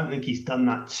hole? Well, I don't think he's done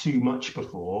that too much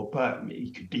before, but he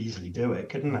could easily do it,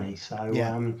 couldn't he? So.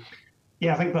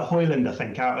 I think but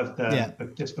Højlund, out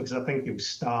of just because I think he'll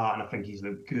start and I think he's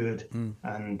looked good.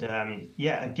 And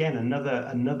again,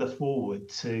 another forward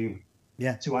to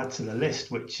add to the list,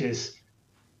 which is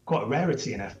quite a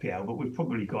rarity in FPL, but we've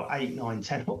probably got 8, 9,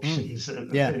 10 options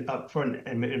up front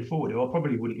and forward who I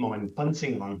probably wouldn't mind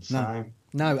punting on. So.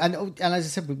 No. And as I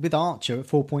said, with Archer at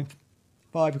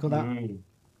 4.5,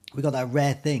 we got that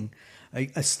rare thing.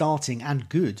 A starting and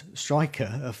good striker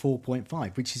at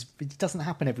 4.5, it doesn't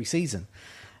happen every season.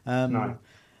 No.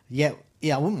 I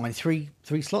wouldn't mind three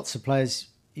slots of players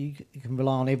you can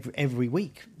rely on every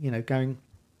week.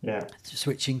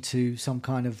 Switching to some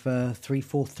kind of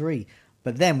 3-4-3.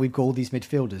 But then we've got all these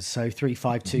midfielders, so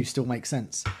 3-5-2 still makes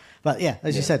sense. But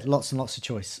as you said, lots and lots of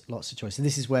choice, and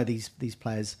this is where these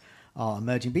players are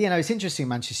emerging. But it's interesting,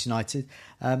 Manchester United.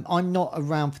 I'm not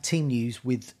around for team news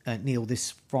with Neil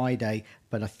this Friday,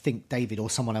 but I think David or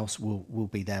someone else will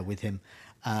be there with him.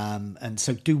 And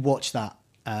so do watch that.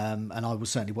 And I will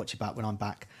certainly watch it back when I'm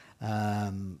back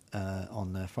on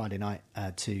Friday night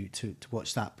to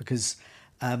watch that, because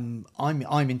I'm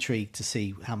intrigued to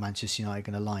see how Manchester United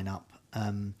are going to line up,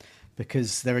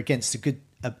 because they're against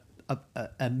a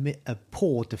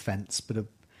poor defence, but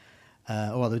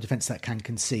a defence that can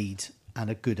concede and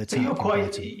a good attack.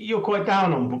 You're quite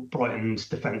down on Brighton's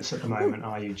defence at the moment,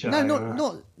 are you, Joe?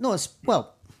 No, not as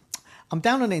well. I'm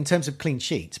down on it in terms of clean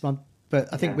sheets, but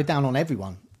I think we're down on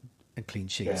everyone in clean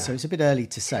sheets. So it's a bit early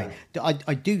to say.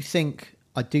 I do think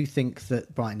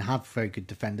that Brighton have very good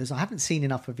defenders. I haven't seen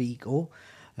enough of Igor.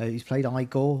 He's played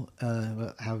Igor,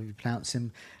 however you pronounce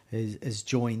him, has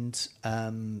joined.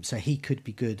 So he could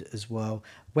be good as well.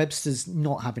 Webster's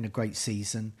not having a great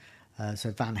season.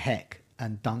 So Van Heck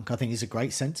and Dunk, I think, is a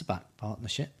great centre-back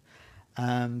partnership.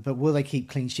 But will they keep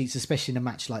clean sheets, especially in a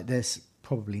match like this?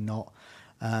 Probably not.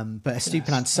 But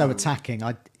Estupiñán's so attacking.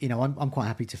 I'm quite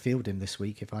happy to field him this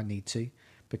week if I need to,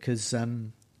 because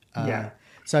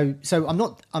So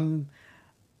I'm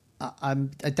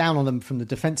down on them from the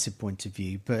defensive point of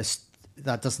view, but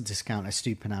that doesn't discount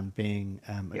Estupiñán being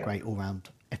a great all-round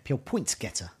FPL points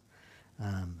getter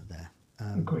there.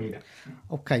 Agreed.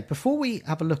 Okay, before we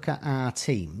have a look at our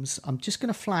teams, I'm just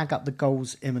going to flag up the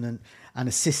goals imminent and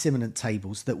assists imminent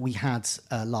tables that we had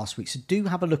last week. So do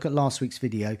have a look at last week's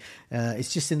video.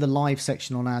 It's just in the live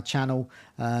section on our channel.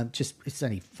 It's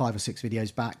only 5 or 6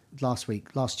 videos back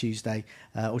last Tuesday,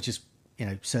 or just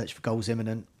search for goals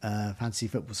imminent Fantasy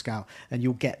Football Scout, and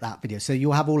you'll get that video. So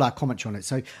you'll have all our commentary on it.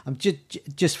 So I'm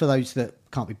just for those that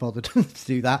can't be bothered to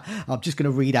do that, I'm just going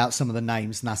to read out some of the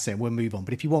names, and that's it. We'll move on.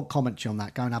 But if you want commentary on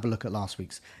that, go and have a look at last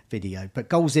week's video. But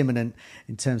goals imminent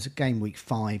in terms of game week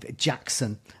 5,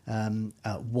 Jackson,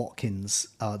 Watkins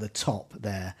are the top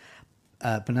there.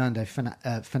 Bruno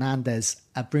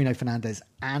Fernandes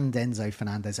and Enzo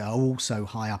Fernandez are also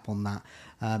high up on that.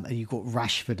 And you've got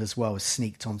Rashford as well,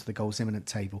 sneaked onto the goals imminent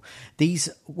table. These,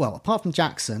 well, apart from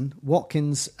Jackson,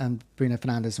 Watkins and Bruno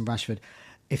Fernandes and Rashford,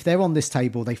 if they're on this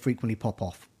table, they frequently pop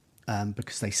off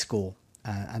because they score.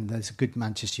 And there's a good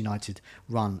Manchester United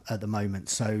run at the moment.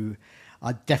 So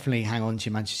I'd definitely hang on to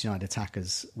your Manchester United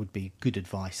attackers would be good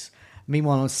advice.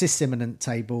 Meanwhile, on assists imminent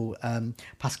table,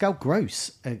 Pascal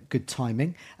Gross, good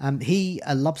timing. He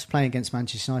loves playing against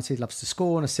Manchester United, loves to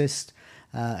score and assist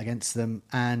against them,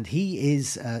 and he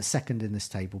is second in this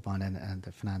table behind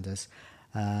Fernandes,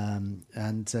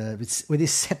 with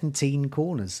his 17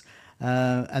 corners.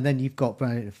 And then you've got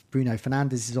Bruno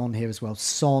Fernandes is on here as well.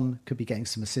 Son could be getting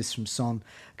some assists from Son.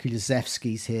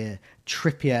 Kulusevski's here.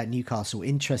 Trippier at Newcastle.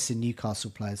 Interest in Newcastle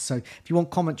players. So if you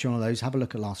want commentary on those, have a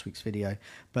look at last week's video.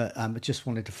 But I just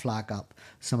wanted to flag up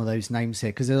some of those names here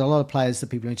because there's a lot of players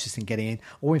that people are interested in getting in.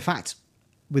 Or in fact,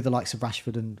 with the likes of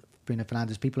Rashford and Bruno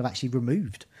Fernandes, people have actually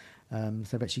removed. So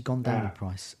they've actually gone down in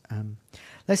price.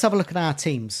 Let's have a look at our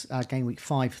teams. Game week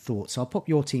 5 thoughts. So I'll pop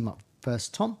your team up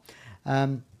first, Tom.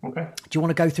 Okay. Do you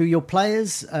want to go through your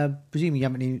players? Presuming you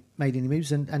haven't made any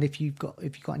moves, and if you've got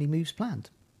any moves planned.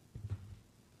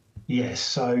 Yes.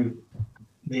 So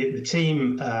the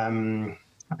team,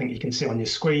 I think you can see on your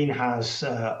screen, has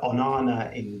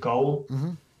Onana in goal,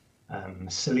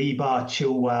 Saliba,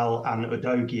 Chilwell, and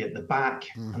Udogie at the back,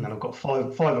 and then I've got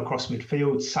five across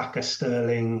midfield: Saka,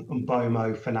 Sterling,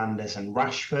 Mbomo, Fernandes, and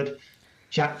Rashford.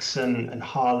 Jackson and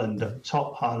Haaland up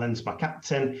top. Haaland's my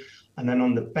captain. And then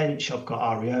on the bench, I've got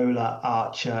Areola,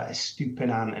 Archer,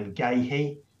 Estupiñán, and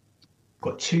Gahey.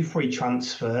 Got 2 free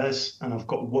transfers, and I've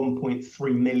got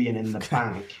 1.3 million in the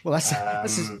bank. Well,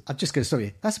 I'm just going to stop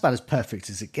you. That's about as perfect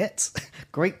as it gets.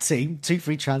 Great team, 2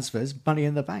 free transfers, money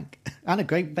in the bank, and a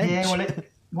great bench. Yeah,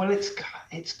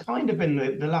 it's kind of been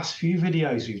the last few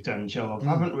videos we've done, Joe. I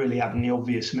haven't really had any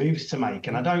obvious moves to make,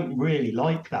 and I don't really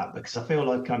like that because I feel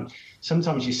like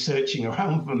sometimes you're searching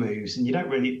around for moves and you don't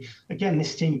really. Again,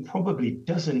 this team probably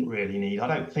doesn't really need, I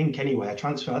don't think anyway, a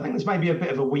transfer. I think there's maybe a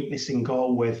bit of a weakness in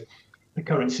goal with the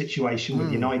current situation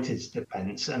with United's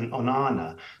defence and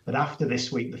Onana. But after this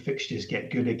week, the fixtures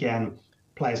get good again.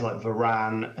 Players like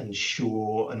Varane and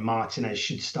Shaw and Martinez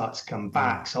should start to come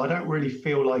back. So I don't really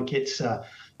feel like it's a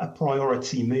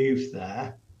priority move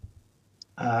there.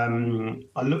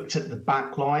 I looked at the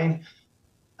back line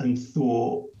and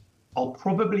thought I'll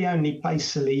probably only play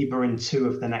Saliba in 2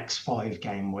 of the next 5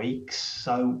 game weeks.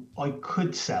 So I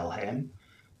could sell him,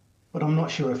 but I'm not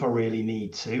sure if I really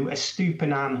need to.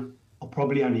 Estupiñán, I'll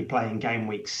probably only play in game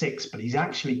week 6, but he's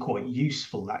actually quite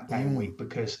useful that game week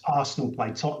because Arsenal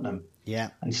play Tottenham. Yeah.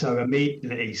 And so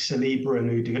immediately Saliba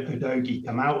and Udogie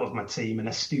come out of my team and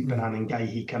Estupiñán and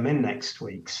Gahey come in next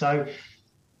week. So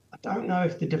I don't know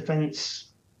if the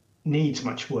defence needs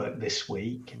much work this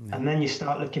week. And then you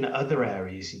start looking at other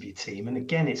areas of your team. And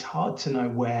again, it's hard to know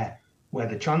where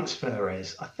the transfer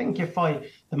is. I think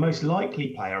the most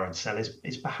likely player I'd sell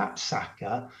is perhaps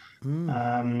Saka.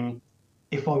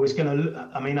 If I was going to,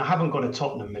 I haven't got a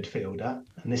Tottenham midfielder,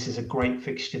 and this is a great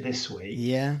fixture this week.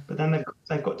 Yeah. But then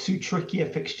they've got 2 trickier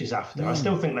fixtures after. I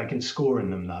still think they can score in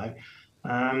them, though.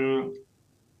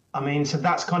 So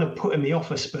that's kind of putting me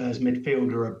off a Spurs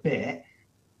midfielder a bit.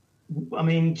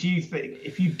 Do you think,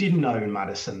 if you didn't own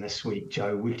Maddison this week,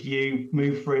 Joe, would you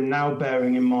move for him now,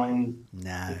 bearing in mind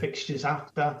the fixtures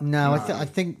after? No. I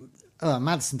think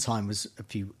Maddison time was a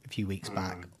few weeks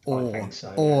back,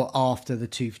 or after the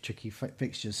 2 tricky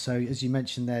fixtures. So as you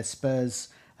mentioned there, Spurs,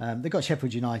 they got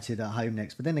Sheffield United at home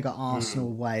next, but then they got Arsenal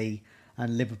away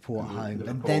and Liverpool at home,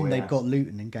 and then they've got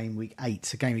Luton in game week 8.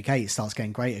 So game week 8 it starts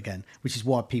getting great again, which is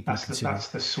why people are considering. That's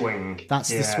the swing. That's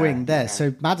the swing there. Yeah.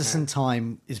 So Maddison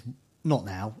time is not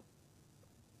now.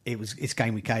 It's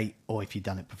game week 8, or if you've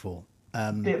done it before.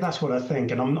 That's what I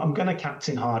think, and I'm going to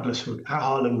captain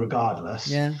Haaland regardless.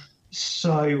 Yeah.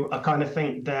 So I kind of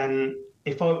think then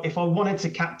if I wanted to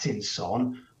captain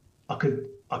Son, I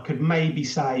could maybe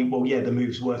say, well, yeah, the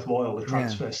move's worthwhile. The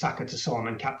transfer Saka to Son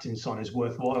and captain Son is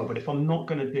worthwhile. But if I'm not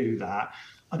going to do that,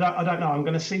 I don't know. I'm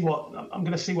going to see what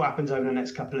happens over the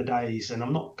next couple of days, and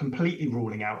I'm not completely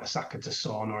ruling out a Saka to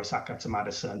Son or a Saka to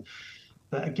Maddison.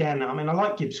 But again, I mean, I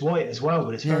like Gibbs White as well,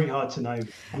 but it's very hard to know.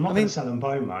 I'm not going to sell them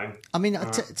Bomo. I mean,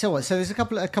 tell you what. So there's a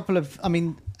couple of. I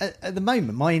mean, at the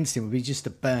moment, my instinct would be just to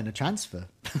burn a transfer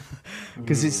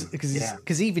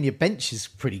because even your bench is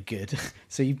pretty good.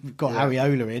 So you've got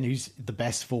Areola in, who's the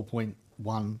best 4.1,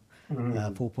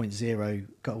 4.0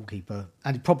 goalkeeper,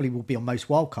 and he probably will be on most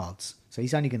wildcards. So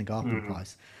he's only going to go up in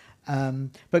price.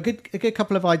 But a good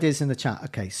couple of ideas in the chat.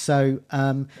 Okay, so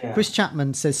Chris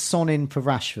Chapman says Son in for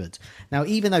Rashford. Now,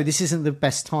 even though this isn't the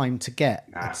best time to get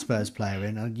a Spurs player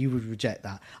in, and you would reject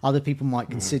that, other people might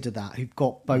consider that who've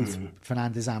got both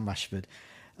Fernandes and Rashford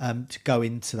to go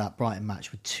into that Brighton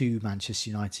match with two Manchester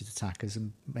United attackers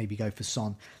and maybe go for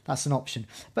Son. That's an option.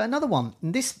 But another one,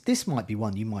 and this might be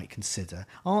one you might consider.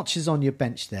 Archer's on your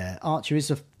bench there. Archer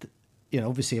is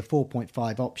obviously a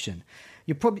 4.5 option.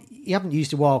 You haven't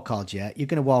used a wild card yet. You're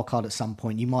going to wild card at some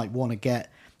point. You might want to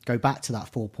go back to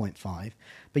that 4.5,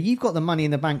 but you've got the money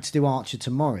in the bank to do Archer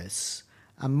to Morris,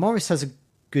 and Morris has a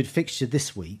good fixture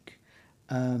this week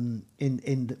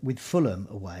with Fulham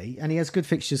away, and he has good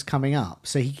fixtures coming up.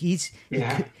 So he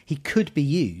could be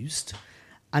used,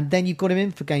 and then you've got him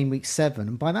in for game week 7,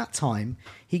 and by that time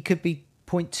he could be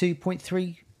 0.2,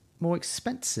 0.3 more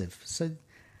expensive. So.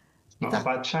 Not a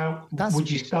bad shout. Would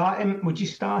you start him? Would you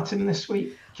start him this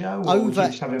week, Joe? Or would you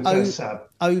just have him first sub?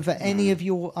 Over any of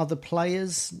your other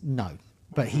players? No.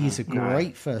 But he's a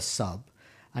great first sub,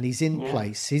 and he's in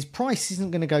place. His price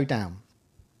isn't going to go down.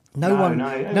 No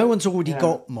one's already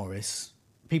got Morris.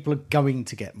 People are going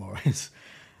to get Morris,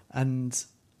 and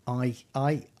I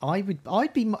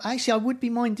would be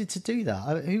minded to do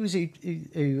that. Who was it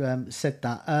who said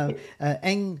that?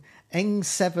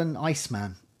 Eng7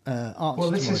 Iceman.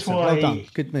 Well, this is why. Well done.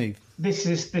 Good move. This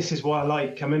is why I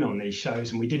like coming on these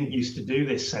shows, and we didn't used to do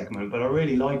this segment, but I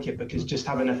really like it because just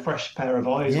having a fresh pair of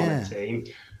eyes on a team,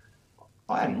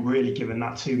 I hadn't really given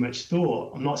that too much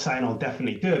thought. I'm not saying I'll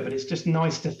definitely do it, but it's just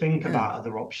nice to think about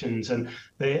other options. And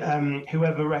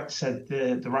whoever said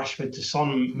the Rashford to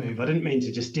Son move, I didn't mean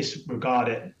to just disregard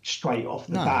it straight off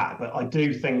the bat, but I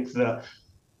do think that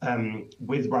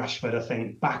with Rashford, I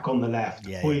think back on the left,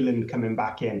 Højlund coming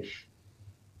back in.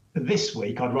 But this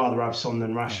week, I'd rather have Son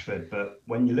than Rashford. But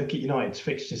when you look at United's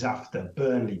fixtures after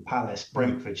Burnley, Palace,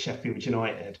 Brentford, Sheffield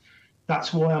United,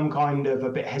 that's why I'm kind of a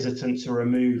bit hesitant to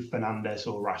remove Fernandes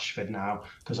or Rashford now,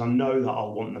 because I know that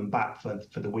I'll want them back for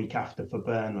the week after for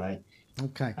Burnley.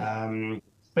 Okay.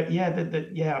 But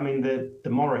the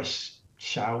Morris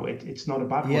shout, it's not a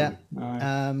bad one.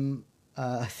 No.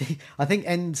 I think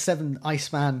N7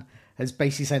 Iceman has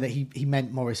basically said that he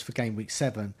meant Morris for game week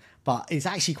 7, but it's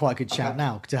actually quite a good shout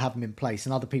now to have him in place,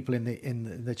 and other people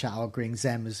in the chat are agreeing.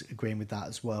 Zem is agreeing with that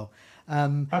as well. I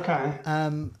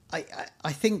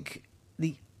think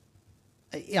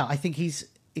I think he's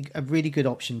a really good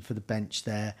option for the bench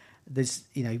there. There's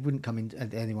he wouldn't come in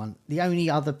at anyone. The only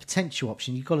other potential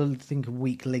option, you've got to think of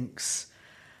weak links,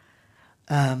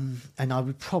 and I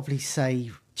would probably say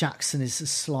Jackson is a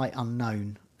slight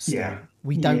unknown. So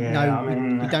we don't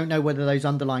know. We don't know whether those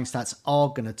underlying stats are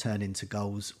going to turn into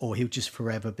goals, or he'll just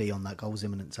forever be on that goals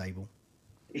imminent table.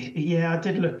 Yeah, I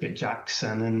did look at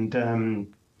Jackson,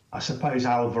 and I suppose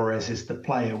Alvarez is the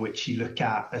player which you look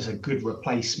at as a good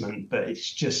replacement, but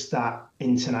it's just that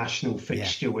international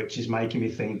fixture which is making me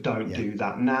think, don't do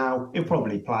that now. He'll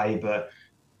probably play, but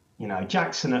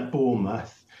Jackson at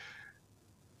Bournemouth,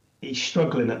 he's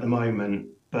struggling at the moment.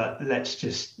 But let's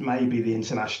just, maybe the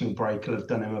international break will have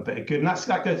done him a bit of good. And that's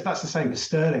the same with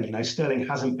Sterling. Sterling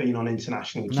hasn't been on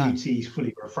international duty. He's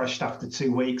fully refreshed after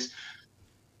 2 weeks.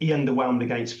 He underwhelmed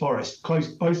against Forest.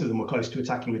 Both of them were close to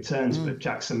attacking returns, but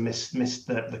Jackson missed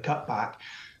the cutback.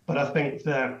 But I think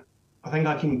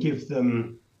I can give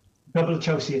them. Double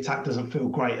Chelsea attack doesn't feel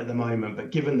great at the moment,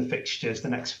 but given the fixtures, the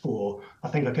next 4, I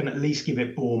think I can at least give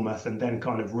it Bournemouth and then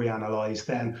kind of reanalyse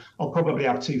them. I'll probably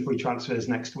have 2 free transfers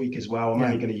next week as well. I'm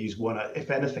only going to use 1, if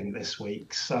anything, this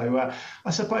week. So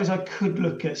I suppose I could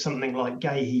look at something like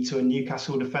Gahey to a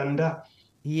Newcastle defender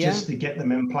just to get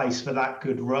them in place for that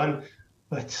good run.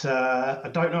 But I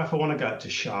don't know if I want to go to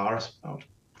Shah. I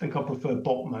think I prefer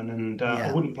Botman, and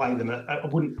I wouldn't play them.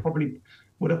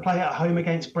 Would I play at home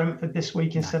against Brentford this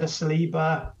week instead of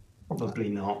Saliba? Probably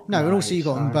not. No, and also you've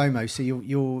got Mbomo, so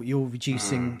you're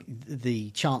reducing the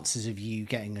chances of you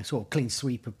getting a sort of clean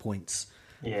sweep of points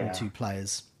from two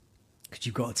players because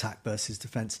you've got attack versus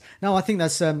defence. No, I think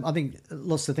that's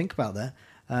lots to think about there.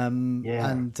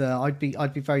 And I'd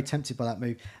be very tempted by that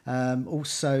move.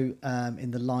 Also,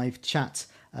 in the live chat,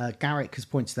 Garrick has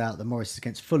pointed out that Morris is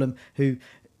against Fulham,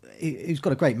 who's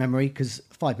got a great memory because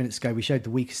 5 minutes ago we showed the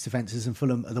weakest defences and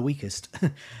Fulham are the weakest.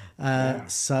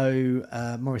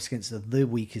 So Morris against the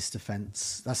weakest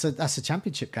defence. That's a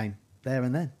championship game there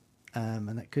and then,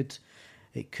 and it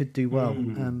could do well.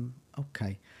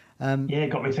 Okay. It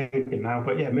got me thinking now,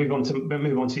 but move on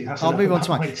to. I'll move on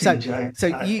to mine. So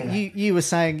you were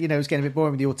saying, it was getting a bit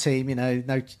boring with your team.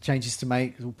 No changes to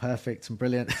make. It was all perfect and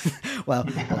brilliant. Well,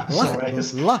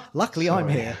 luckily I'm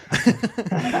here.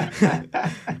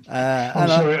 I'm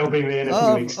sure it'll be me in a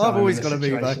few weeks' time. I've always got a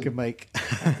move I can make.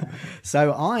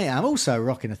 So I am also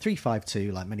rocking a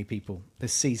 3-5-2 like many people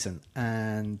this season,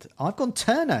 and I've gone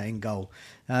Turner in goal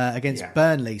against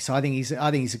Burnley. So I think he's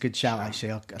a good shout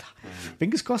actually.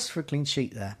 Fingers crossed for a clean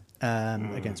sheet there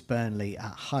against Burnley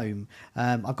at home.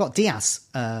 I've got Diaz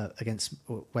against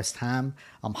West Ham.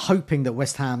 I'm hoping that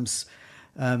West Ham's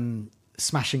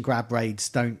smash and grab raids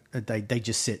they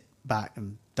just sit back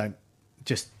and don't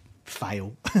just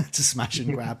fail to smash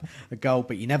and grab a goal,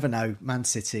 but you never know. Man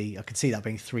City, I can see that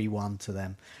being 3-1 to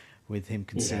them with him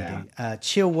conceding.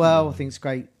 Chilwell, I think it's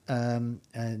great and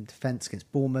defence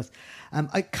against Bournemouth.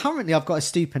 I've got a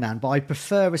Stupinan, but I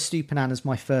prefer a Stupinan as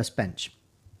my first bench.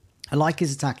 I like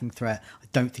his attacking threat. I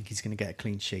don't think he's going to get a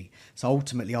clean sheet, so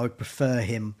ultimately I would prefer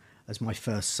him as my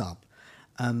first sub.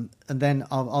 And then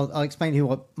I'll explain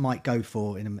who I might go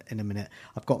for in a minute.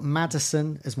 I've got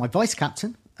Maddison as my vice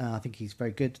captain. I think he's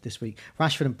very good this week.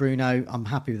 Rashford and Bruno, I'm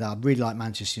happy with that. I really like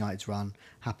Manchester United's run.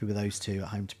 Happy with those two at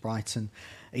home to Brighton,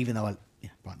 even though I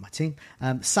like my team.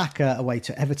 Saka away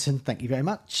to Everton. Thank you very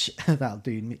much. That'll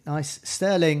do me nice.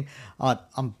 Sterling,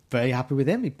 I'm very happy with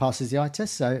him. He passes the eye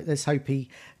test, so let's hope he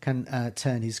can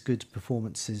turn his good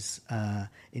performances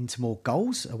into more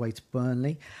goals away to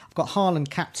Burnley. I've got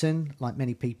Haaland captain, like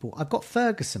many people. I've got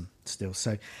Ferguson still,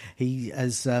 so he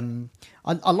has.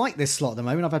 I like this slot at the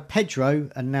moment. I've had Pedro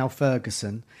and now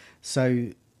Ferguson, so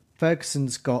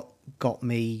Ferguson's got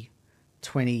me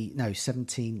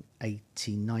 17,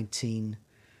 18,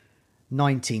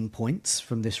 19 points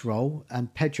from this role,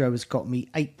 and Pedro has got me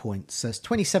 8 points. So it's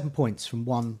 27 points from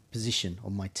one position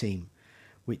on my team,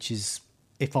 which is,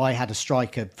 if I had a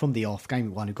striker from the off,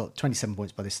 Gameweek 1, who got 27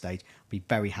 points by this stage, I'd be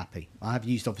very happy. I have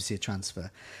used, obviously, a transfer.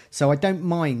 So I don't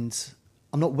mind.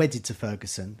 I'm not wedded to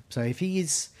Ferguson. So if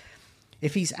he's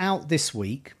out this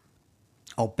week,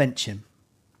 I'll bench him,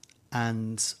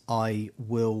 and I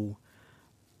will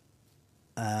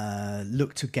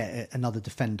look to get another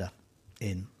defender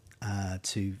in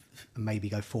to maybe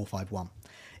go 4-5-1,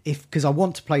 because I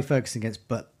want to play Ferguson against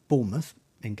Bournemouth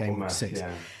in game 6.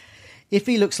 Yeah. If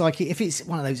he looks like if it's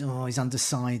one of those, he's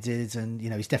undecided and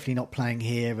he's definitely not playing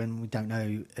here and we don't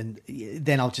know, and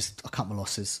then I'll cut my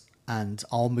losses and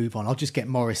I'll move on. I'll just get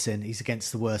Morris in. He's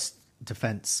against the worst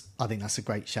defence. I think that's a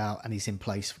great shout, and he's in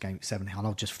place for game 7, and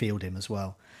I'll just field him as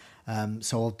well.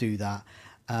 So I'll do that.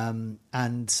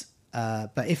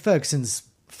 But if Ferguson's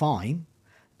fine,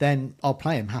 then I'll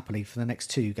play him happily for the next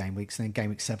 2 game weeks, and then game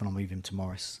week 7 I'll move him to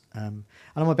Morris. And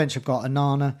on my bench I've got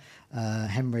Onana,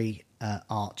 Henry,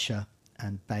 Archer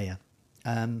and Bayer.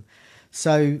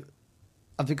 So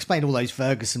I've explained all those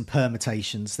Ferguson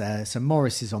permutations there. So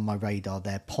Morris is on my radar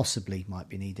there, possibly might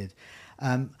be needed.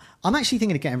 I'm actually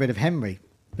thinking of getting rid of Henry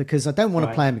because I don't want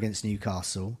to play him against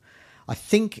Newcastle. I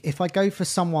think if I go for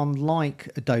someone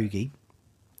like Udogie,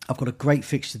 I've got a great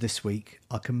fixture this week.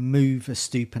 I can move a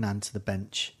Stupinan to the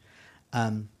bench.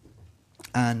 And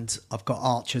I've got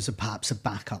Archer as perhaps a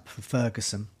backup for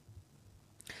Ferguson.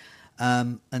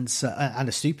 And a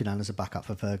Stupinan as a backup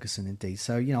for Ferguson, indeed.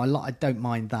 So, I don't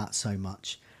mind that so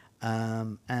much.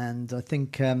 And I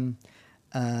think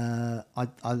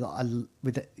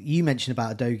with you mentioned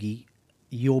about Udogie,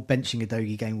 you're benching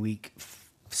Udogie game week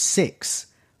 6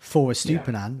 for a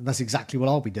Stupinan. Yeah. That's exactly what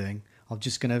I'll be doing. I'm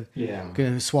just going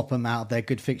to swap them out of their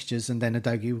good fixtures, and then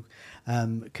Udogie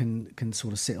can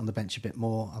sort of sit on the bench a bit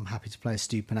more. I'm happy to play a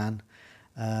Stupinan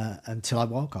until I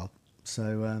wildcard.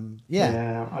 So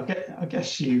I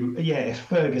guess if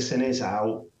Ferguson is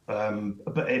out,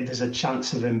 but if there's a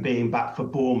chance of him being back for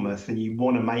Bournemouth, and you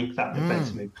want to make that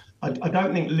defence move, I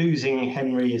don't think losing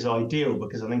Henry is ideal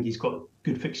because I think he's got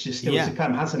good fixtures still to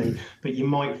come, hasn't he? But you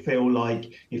might feel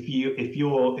like if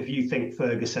you think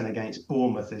Ferguson against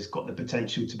Bournemouth has got the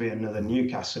potential to be another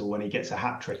Newcastle when he gets a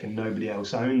hat trick and nobody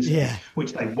else owns him,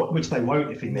 which they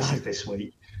won't if he misses this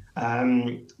week.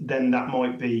 then that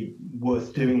might be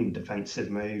worth doing the defensive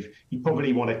move. You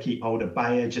probably want to keep hold of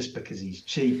Bayer just because he's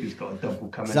cheap. He's got a double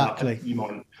coming up. You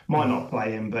might not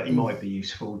play him, but he might be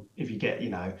useful if you get,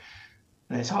 And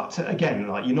it's hard to, again,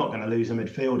 like you're not going to lose a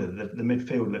midfielder. The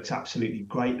midfield looks absolutely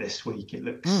great this week. It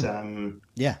looks,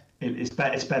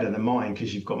 it's better than mine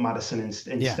because you've got Maddison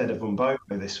instead of Mboko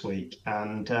this week.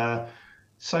 And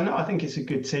so, no, I think it's a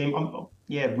good team.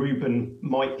 Ruben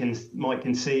might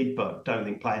concede, but don't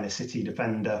think playing a City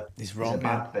defender is a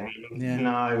bad thing. Yeah.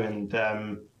 No, and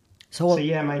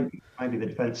maybe the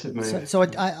defensive move. So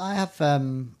I have,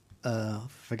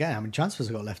 forget how many transfers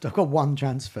I've got left. I've got one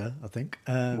transfer, I think.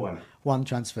 One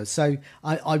transfer. So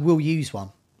I will use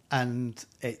one. And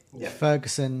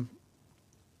Ferguson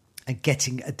and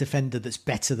getting a defender that's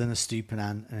better than a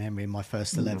Stupinan and Henry in my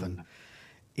first 11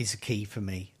 is a key for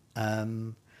me.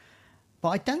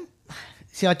 But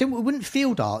I wouldn't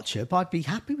field Archer, but I'd be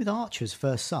happy with Archer's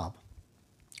first sub.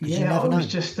 I was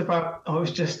just about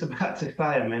to say.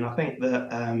 I mean, I think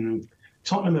that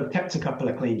Tottenham have kept a couple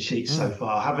of clean sheets so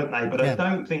far, haven't they? But I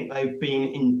don't think they've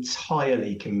been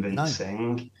entirely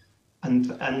convincing.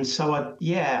 No. And so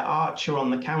Archer on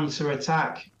the counter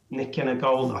attack, nicking a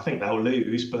goal. I think they'll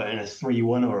lose, but in a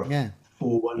 3-1 or a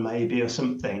 4-1 maybe or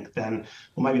something, then,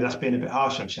 or maybe that's being a bit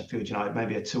harsh on Sheffield United,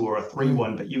 maybe a 2 or a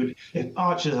 3-1. But if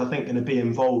Archer's, I think, going to be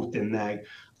involved in there,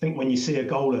 I think when you see a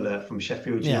goal alert from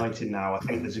Sheffield United now, I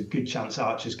think there's a good chance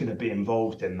Archer's going to be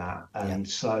involved in that, and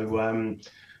so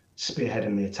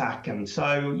spearheading the attack. And so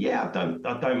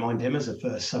I don't mind him as a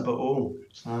first sub at all.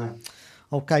 So.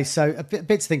 Okay, so a bit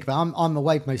to think about. I'm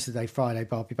away most of the day Friday,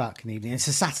 but I'll be back in the evening. It's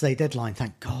a Saturday deadline,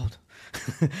 thank God.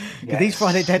 These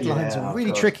Friday deadlines are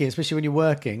really tricky, especially when you're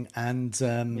working, and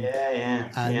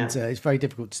it's very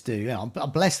difficult to do. I'm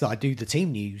blessed that I do the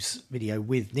team news video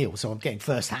with Neil, so I'm getting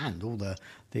first hand all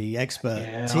the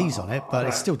expertise on it, but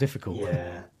it's still difficult.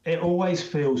 Yeah, it always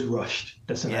feels rushed,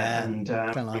 doesn't it? And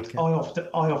I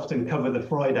often cover the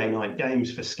Friday night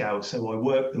games for Scouts, so I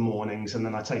work the mornings and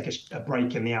then I take a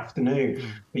break in the afternoon.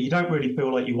 But you don't really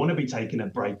feel like you want to be taking a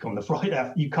break on the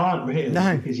Friday. You can't really,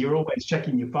 because you're always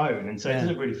checking your phone, and so it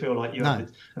doesn't really feel like you have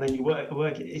to, and then you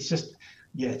work. It's just.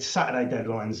 Saturday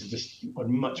deadlines I'd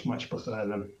much prefer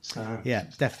them. So. Yeah,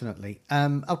 definitely.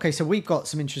 Okay, so we've got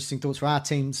some interesting thoughts for our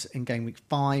teams in Game Week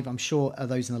 5. I'm sure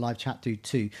those in the live chat do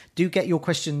too. Do get your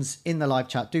questions in the live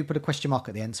chat. Do put a question mark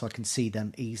at the end so I can see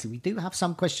them easily. We do have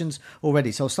some questions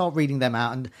already, so I'll start reading them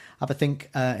out and have a think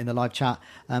in the live chat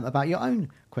about your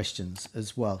own questions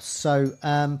as well. So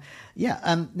now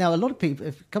a lot of people,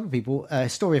 a couple of people,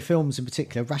 Historia Films in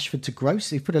particular, Rashford to Gross,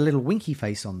 they've put a little winky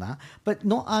face on that, but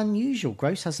not unusual.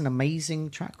 Gross has an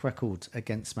amazing track record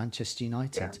against Manchester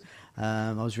United.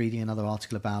 I was reading another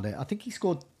article about it. I think he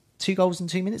scored 2 goals in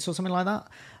 2 minutes or something like that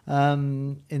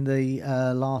in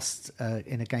the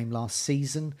in a game last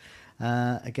season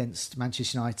against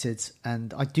Manchester United.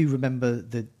 And I do remember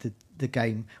the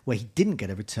game where he didn't get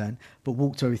a return but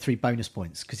walked away with 3 bonus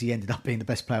points because he ended up being the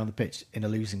best player on the pitch in a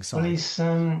losing side.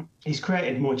 Well, he's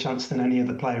created more chance than any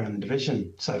other player in the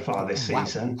division so far this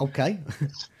season. Okay.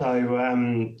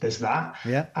 So there's that.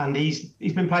 Yeah. And he's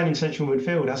been playing in central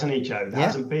midfield, hasn't he, Joe? There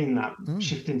hasn't been that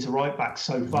shift into right back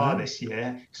so far this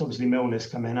year. Because obviously Milner's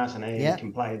come in, hasn't he? Yeah. He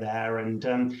can play there.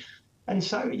 And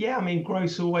so, I mean,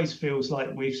 Gross always feels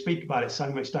like, we speak about it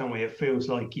so much, don't we? It feels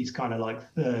like he's kind of like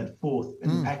 3rd, 4th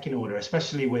in the pecking order,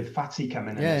 especially with Fatty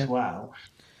coming in as well.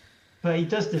 But he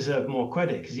does deserve more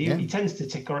credit because he tends to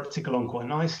tick along quite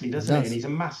nicely, doesn't he? And he's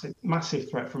a massive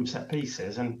threat from set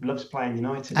pieces and loves playing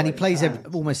United. And he plays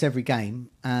almost every game,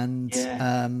 and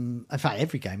in fact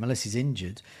every game unless he's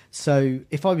injured. So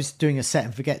if I was doing a set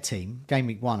and forget team, Game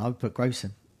Week 1, I would put Gross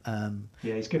in.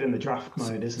 He's good in the draft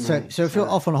mode, isn't he? So if you're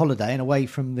off on holiday and away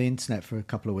from the internet for a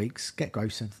couple of weeks, get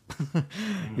Gross in.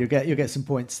 You'll get some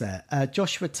points there.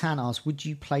 Joshua Tan asks, would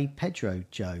you play Pedro,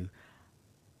 Joe?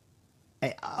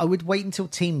 I would wait until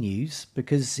team news,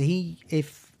 because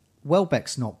if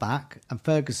Welbeck's not back and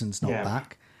Ferguson's not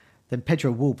back, then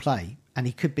Pedro will play, and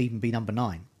he could even be number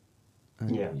 9.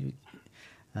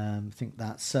 I think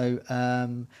that. So,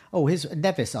 here's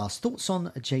Nevis asked, thoughts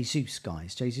on Jesus,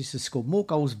 guys? Jesus has scored more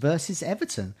goals versus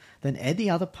Everton than any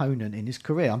other opponent in his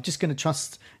career. I'm just going to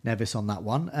trust Nevis on that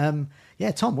one.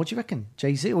 Tom, what do you reckon?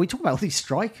 Jesus, we talk about all these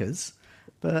strikers,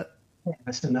 but...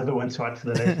 That's another one to add to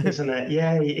the list, isn't it?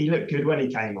 Yeah, he looked good when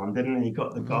he came on, didn't he? He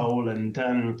got the goal, and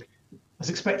I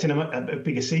was expecting a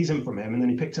bigger season from him, and then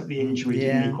he picked up the injury,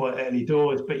 didn't he, quite early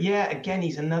doors. But again,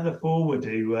 he's another forward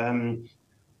who...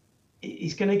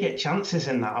 he's going to get chances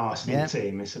in that Arsenal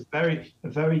team. It's a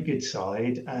very good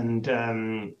side,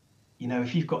 and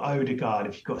if you've got Odegaard,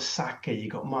 if you've got Saka,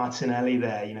 you've got Martinelli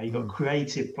there, you've got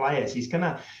creative players, he's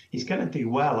gonna do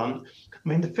well. And I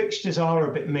mean, the fixtures are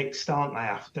a bit mixed, aren't they,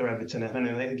 after Everton? I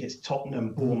think it's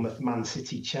Tottenham, Bournemouth, Man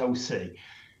City, Chelsea.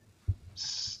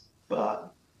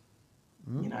 But,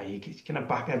 you're going to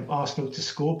back Arsenal to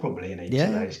score probably in each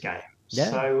of those games.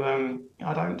 Yeah. So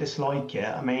I don't dislike it.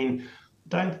 I mean,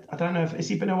 I don't know if has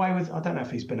he been away with. I don't know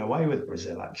if he's been away with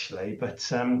Brazil actually, but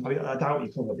I doubt he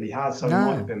probably has. So he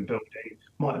might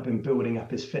have been building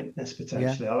up his fitness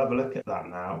potentially. I'll have a look at that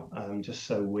now, just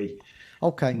so we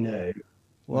know.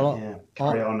 Well,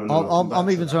 I'll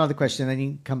move on to another question, and then you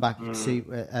can come back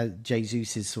to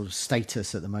Jesus' sort of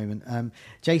status at the moment.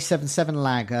 J77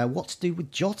 Lag, what to do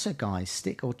with Jota, guys?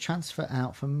 Stick or transfer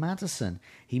out for Maddison?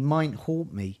 He might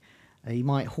haunt me. He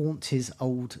might haunt his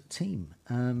old team.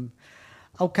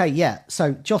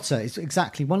 So Jota is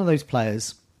exactly one of those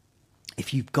players.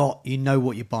 If you've got, you know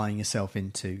what you're buying yourself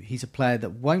into. He's a player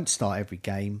that won't start every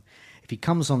game. If he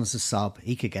comes on as a sub,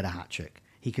 he could get a hat-trick.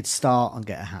 He could start and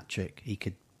get a hat-trick. He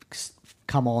could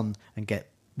come on and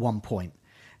get 1 point.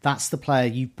 That's the player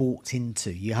you bought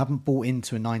into. You haven't bought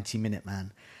into a 90-minute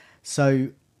man. So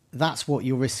that's what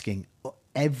you're risking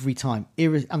every time.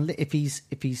 If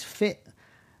he's fit,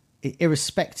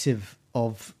 irrespective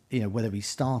of whether he's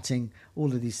starting,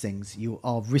 all of these things, you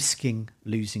are risking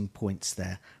losing points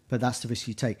there. But that's the risk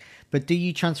you take. But do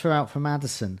you transfer out for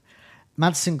Maddison?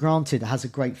 Maddison, granted, has a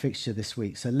great fixture this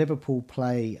week. So Liverpool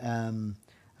play,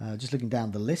 just looking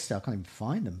down the list, I can't even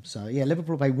find them. So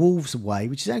Liverpool play Wolves away,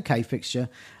 which is an okay fixture.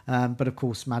 But of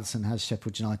course, Maddison has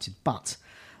Sheffield United. But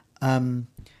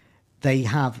they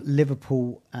have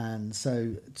Liverpool, and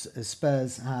so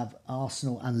Spurs have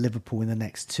Arsenal and Liverpool in the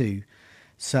next two.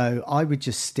 So I would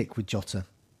just stick with Jota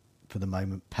for the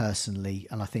moment, personally.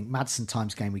 And I think Maddison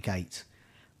times game week 8.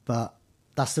 But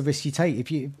that's the risk you take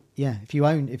if you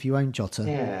own Jota.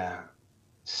 Yeah.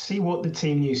 See what the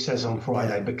team news says on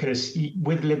Friday, because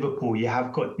with Liverpool, you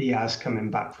have got Diaz coming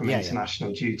back from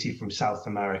international duty from South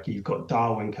America. You've got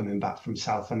Darwin coming back from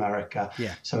South America.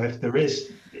 Yeah. So if there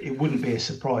is, it wouldn't be a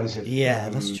surprise if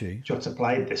that's true. Jota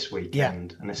played this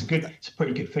weekend. And it's a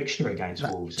pretty good fixture against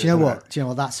Wolves. Do you know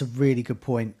what? That's a really good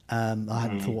point. I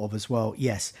hadn't thought of as well.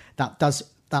 Yes, that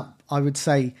I would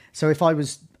say. So if I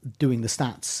was doing the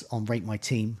stats on Rate My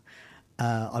Team,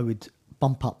 I would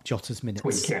bump up Jota's minutes.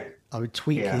 Tweak it. I would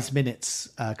tweak his minutes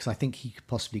because I think he could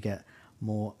possibly get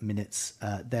more minutes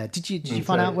there. Did you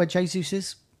find out where Jesus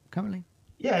is currently?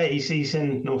 Yeah, he's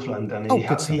in North London.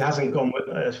 He hasn't gone with,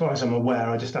 as far as I'm aware.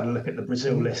 I just had a look at the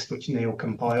Brazil list, which Neil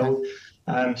compiled.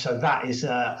 Okay. So that is,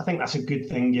 I think that's a good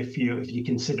thing if you're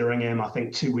considering him. I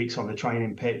think 2 weeks on the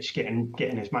training pitch, getting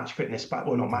his match fitness back.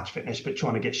 Well, not match fitness, but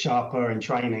trying to get sharper in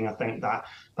training. I think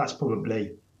that's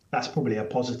probably a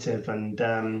positive.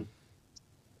 And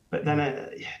but then.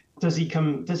 Does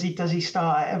he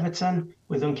start at Everton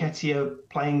with Nketiah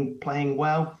playing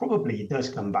well? Probably he does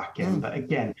come back in, but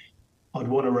again, I'd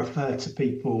want to refer to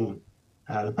people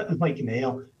like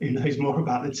Neil, who knows more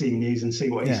about the team news, and see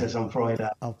what he says on Friday.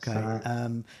 Okay.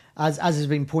 So, as has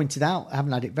been pointed out, I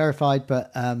haven't had it verified,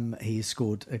 but he has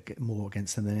scored more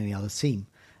against them than any other team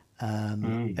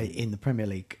in the Premier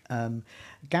League.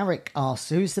 Garrick asks,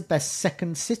 who's the best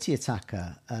second City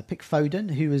attacker? Pick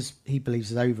Foden, who he believes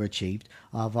has overachieved,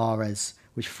 Alvarez,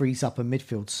 which frees up a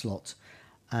midfield slot,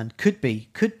 and could be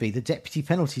the deputy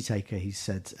penalty taker, he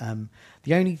said.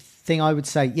 The only thing I would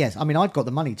say, yes, I mean, I've got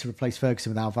the money to replace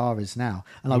Ferguson with Alvarez now,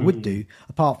 and I would do,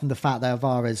 apart from the fact that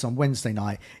Alvarez on Wednesday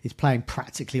night is playing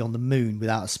practically on the moon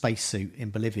without a spacesuit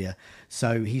in Bolivia.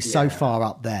 So he's so far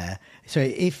up there. So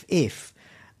if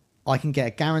I can get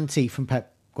a guarantee from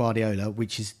Pep Guardiola,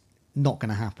 which is not going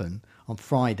to happen on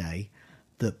Friday,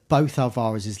 that both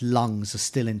Alvarez's lungs are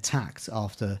still intact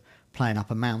after playing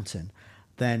up a mountain,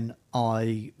 then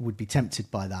I would be tempted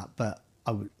by that. But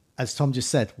I would, as Tom just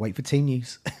said, wait for team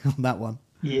news on that one.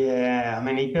 Yeah, I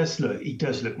mean, he does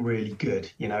look really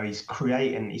good. He's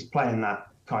playing that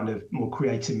kind of more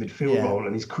creative midfield role,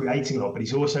 and he's creating a lot, but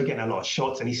he's also getting a lot of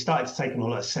shots, and he's started to take on a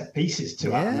lot of set pieces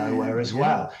out of nowhere as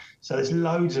well. So there's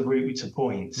loads of route to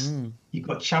points. You've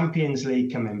got Champions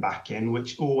League coming back in,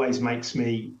 which always makes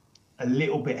me a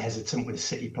little bit hesitant with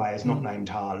City players not named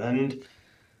Haaland.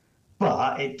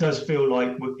 But it does feel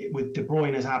like with De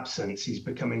Bruyne's absence, he's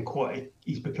becoming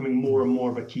more and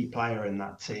more of a key player in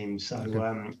that team. So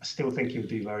I still think he'll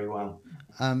do very well.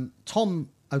 Tom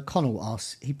O'Connell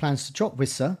asks, he plans to drop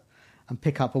Wissa and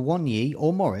pick up a Wanyi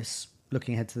or Morris,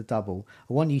 looking ahead to the double.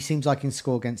 A Wanyi seems like he can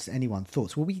score against anyone.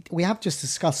 Thoughts? Well, we have just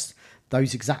discussed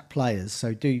those exact players,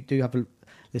 so do have a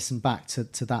listen back to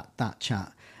that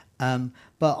chat.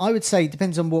 But I would say it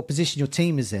depends on what position your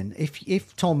team is in.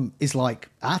 If Tom is like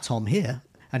our Tom here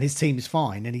and his team is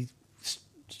fine and he's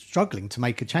struggling to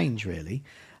make a change really,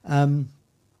 then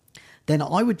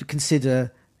I would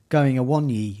consider going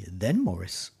Awoniyi then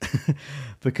Morris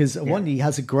because Awoniyi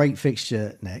has a great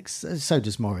fixture next. So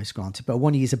does Morris, granted, but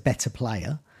Awoniyi is a better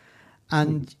player.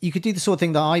 And you could do the sort of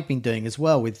thing that I've been doing as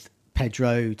well with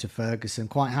Pedro to Ferguson,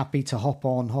 quite happy to hop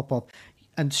on, hop off.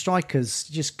 And strikers,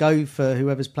 just go for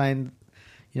whoever's playing,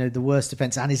 the worst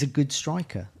defence and is a good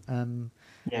striker. I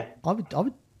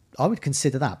would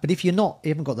consider that. But if you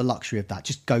haven't got the luxury of that,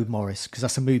 just go Morris, because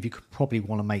that's a move you could probably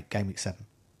want to make game week 7.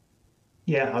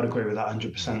 Yeah, I'd agree with that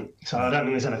 100%. So I don't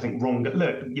think there's anything wrong.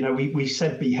 Look, we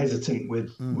said be hesitant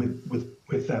with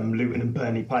Luton and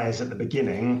Burnley players at the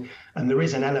beginning, and there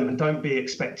is an element. Don't be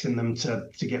expecting them to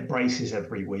get braces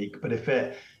every week. But if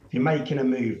you're making a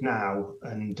move now,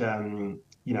 and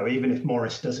even if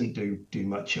Morris doesn't do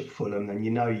much at Fulham, then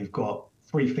you've got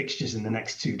 3 fixtures in the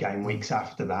next 2 game weeks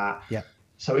after that. Yeah.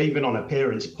 So even on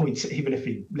appearance points, even if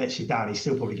he lets you down, he's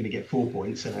still probably going to get 4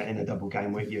 points in a double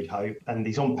game week, you'd hope. And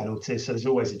he's on penalties, so there's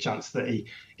always a chance that he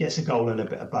gets a goal and a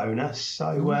bit of bonus.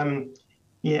 So,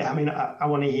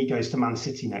 he goes to Man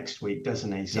City next week,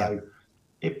 doesn't he? So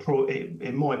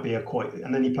it might be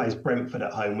and then he plays Brentford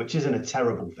at home, which isn't a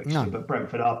terrible fixture, but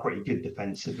Brentford are pretty good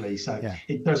defensively. So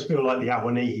it does feel like the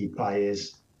Awoniyi play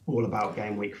is all about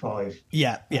game week 5.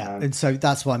 And so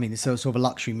that's what I mean. It's sort of a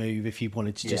luxury move if you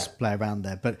wanted to just play around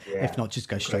there, but if not, just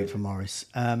go straight for Morris.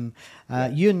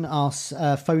 Ewan asks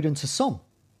Foden to Son.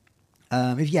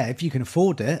 If you can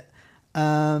afford it,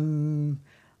 I'd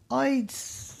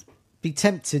be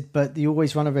tempted, but you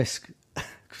always run a risk.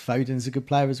 Foden's a good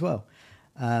player as well,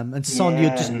 and Son,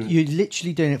 you're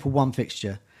literally doing it for 1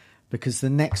 fixture, because the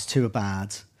next 2 are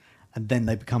bad, and then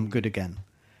they become good again.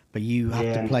 But you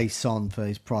have to play Son for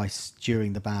his price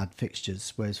during the bad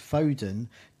fixtures, whereas Foden,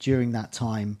 during that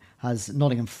time, has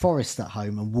Nottingham Forest at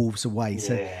home and Wolves away.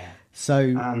 So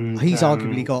he's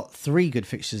arguably got 3 good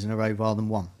fixtures in a row rather than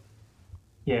 1.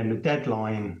 Yeah, and the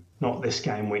deadline, not this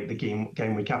game week, the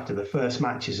game week after, the first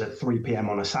match is at 3 p.m.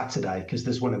 on a Saturday, because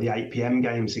there's one of the 8 p.m.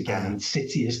 games again, and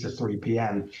City is the 3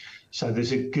 p.m. So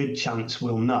there's a good chance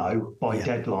we'll know by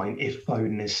deadline if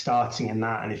Foden is starting in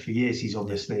that, and if he is, he's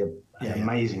obviously an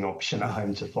amazing option at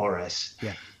home to Forest.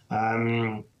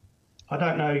 I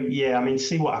don't know.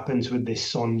 See what happens with this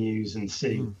Son news and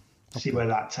see where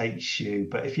that takes you.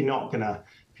 But if you're not gonna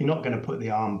put the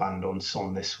armband on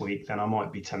Son this week, then I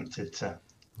might be tempted to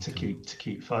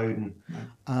keep Foden.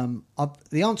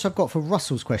 The answer I've got for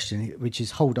Russell's question, which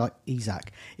is hold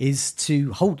Isak, is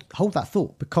to hold that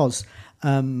thought, because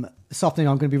this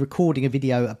afternoon I'm going to be recording a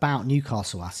video about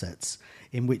Newcastle assets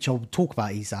in which I'll talk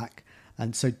about Isak,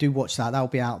 and so do watch that. That'll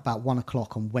be out about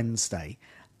 1:00 on Wednesday.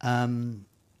 And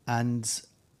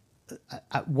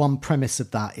one premise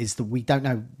of that is that we don't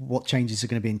know what changes are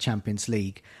going to be in Champions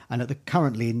League, and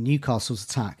currently in Newcastle's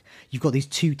attack, you've got these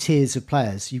 2 tiers of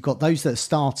players. You've got those that are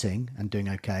starting and doing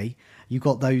okay. You've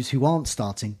got those who aren't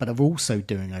starting but are also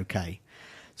doing okay.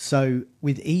 So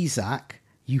with Isak,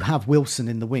 you have Wilson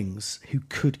in the wings who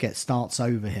could get starts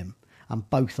over him, and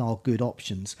both are good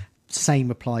options.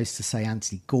 Same applies to, say,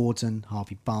 Anthony Gordon,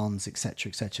 Harvey Barnes, etc.,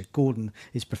 etc. Gordon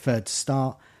is preferred to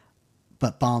start,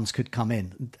 but Barnes could come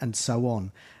in, and so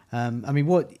on.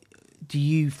 What do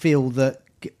you feel that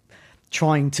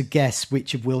trying to guess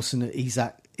which of Wilson and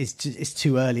Isak is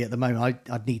too early at the moment?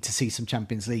 I'd need to see some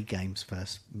Champions League games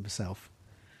first myself.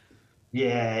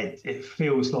 Yeah, it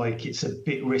feels like it's a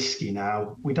bit risky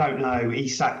now. We don't know.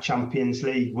 Isak Champions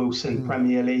League, Wilson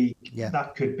Premier League,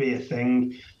 that could be a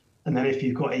thing. And then if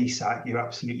you've got Isak, you're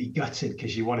absolutely gutted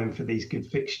because you want him for these good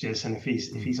fixtures. And if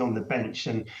he's on the bench,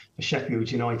 and for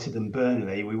Sheffield United and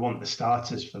Burnley, we want the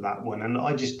starters for that one. And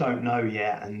I just don't know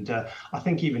yet. And I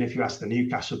think even if you ask the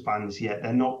Newcastle fans yet,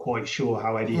 they're not quite sure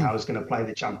how Eddie Howe's going to play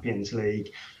the Champions League.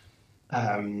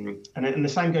 And the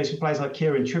same goes for players like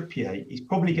Kieran Trippier. He's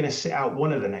probably going to sit out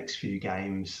one of the next few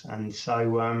games. And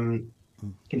so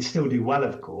can still do well,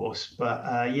 of course. But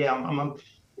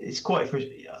it's quite...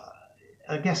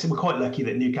 I guess we're quite lucky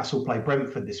that Newcastle play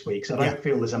Brentford this week, so I don't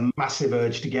feel there's a massive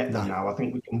urge to get them now. I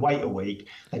think we can wait a week.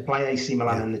 They play AC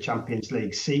Milan in the Champions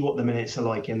League, see what the minutes are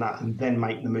like in that, and then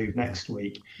make the move next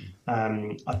week.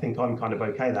 I think I'm kind of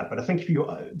okay with that. But I think if you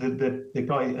the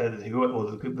guy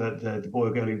the boy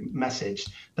or girl who messaged,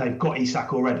 they've got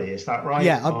Isak already. Is that right?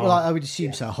 Yeah, I would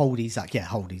assume so. Hold Isak. Yeah,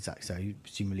 hold Isak. So he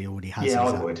presumably already has. Yeah,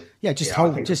 Isak. I would. Yeah, just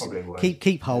hold. Just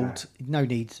keep hold. Yeah. No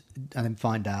need, and then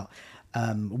find out.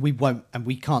 We won't, and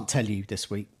we can't tell you this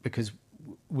week because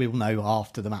we'll know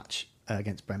after the match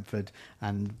against Brentford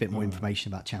and a bit more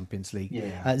information about Champions League.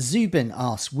 Yeah. Zubin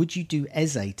asks, would you do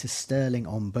Eze to Sterling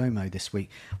on Bomo this week?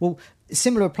 Well,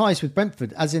 similar applies with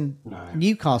Brentford, as in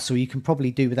Newcastle, you can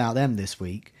probably do without them this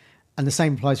week. And the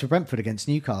same applies for Brentford against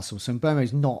Newcastle. So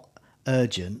Bomo's not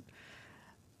urgent.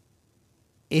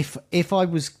 If I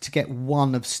was to get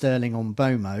one of Sterling on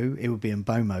Bomo, it would be in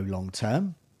Bomo long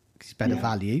term. He's better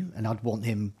value, and I'd want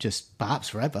him just perhaps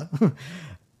forever.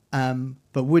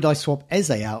 But would I swap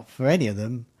Eze out for any of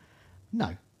them?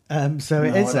 No. Eze's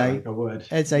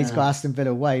got Aston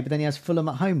Villa away, but then he has Fulham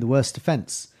at home, the worst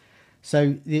defence.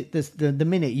 So the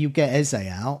minute you get Eze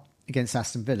out against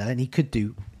Aston Villa, and he could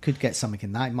get something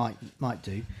in that, he might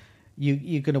do.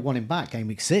 You're going to want him back game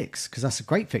week 6 because that's a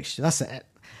great fixture.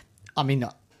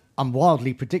 I'm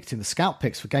wildly predicting the scout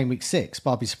picks for game week 6,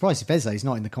 but I'd be surprised if Eze's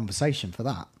not in the conversation for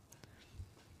that.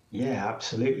 Yeah,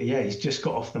 absolutely. Yeah, he's just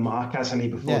got off the mark, hasn't he,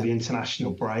 before the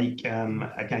international break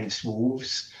against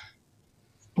Wolves.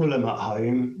 Fulham at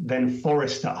home, then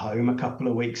Forest at home a couple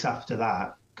of weeks after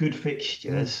that. Good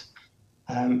fixtures.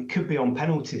 Could be on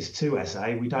penalties too,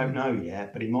 Eze. We don't know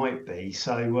yet, but he might be.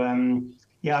 So,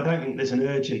 I don't think there's an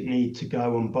urgent need to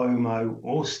go on Bomo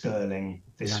or Sterling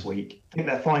this week. I think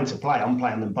they're fine to play. I'm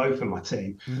playing them both in my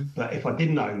team. But if I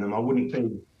didn't own them, I wouldn't be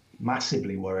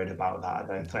massively worried about that, I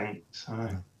don't think. So.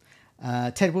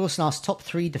 Ted Wilson asked top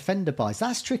 3 defender buys.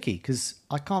 That's tricky because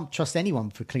I can't trust anyone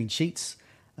for clean sheets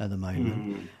at the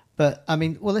moment. But I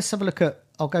mean, well, let's have a look at.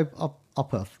 I'll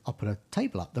put a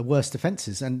table up, the worst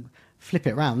defences, and flip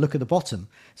it around. Look at the bottom.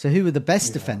 So who are the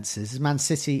best defences? Man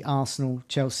City, Arsenal,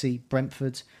 Chelsea,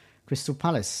 Brentford, Crystal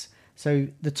Palace. So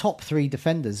the top 3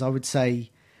 defenders, I would say,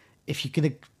 if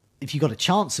you got a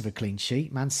chance of a clean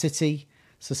sheet, Man City.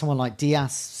 So someone like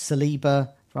Diaz,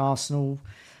 Saliba for Arsenal,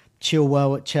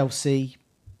 Chilwell at Chelsea,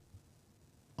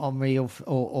 Omri or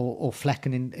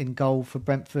Flecken in goal for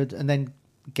Brentford, and then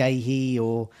Gahey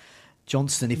or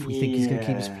Johnston if we think he's going to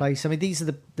keep his place. I mean, these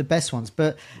are the best ones,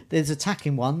 but there's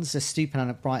attacking ones. There's Stupinan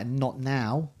at Brighton, not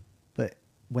now, but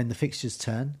when the fixtures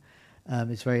turn,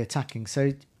 it's very attacking.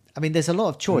 So, I mean, there's a lot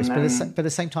of choice, but at the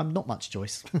same time, not much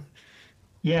choice.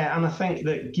 Yeah, and I think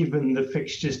that given the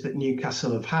fixtures that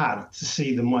Newcastle have had, to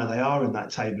see them where they are in that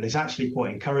table is actually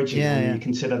quite encouraging. When you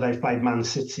consider they've played Man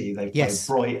City, they've played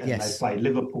Brighton, they've played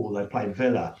Liverpool, they've played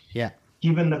Villa. Yeah.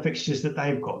 Given the fixtures that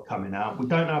they've got coming out, we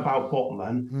don't know about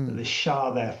Botman, but there's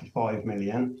Shah there for 5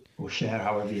 million, or Share,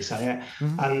 however you say it.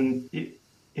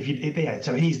 And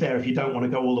so he's there if you don't want to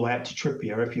go all the way up to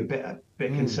Trippier, if you're a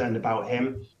bit concerned about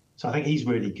him. So I think he's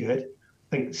really good.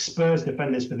 I think Spurs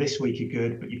defenders for this week are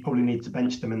good, but you probably need to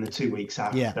bench them in the 2 weeks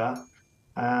after. Yeah.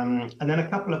 And then a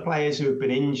couple of players who have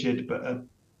been injured, but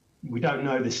we don't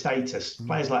know the status.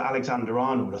 Players like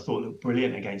Alexander-Arnold, I thought looked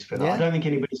brilliant against Villa. I don't think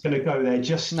anybody's going to go there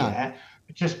just yet,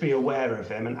 but just be aware of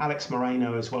him. And Alex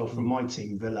Moreno as well from my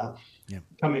team, Villa. Yeah.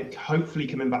 Hopefully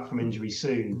coming back from injury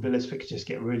soon. Villa's fixtures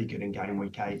get really good in game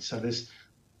week 8. So there's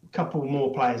couple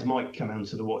more players might come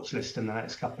onto the watch list in the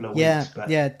next couple of weeks. But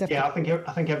definitely. Yeah,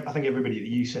 I think everybody that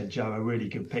you said, Joe, are really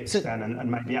good picks then,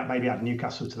 and maybe add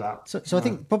Newcastle to that. So I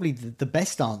think probably the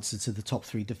best answer to the top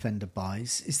 3 defender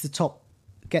buys is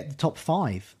get the top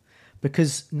 5,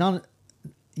 because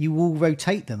you will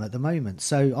rotate them at the moment.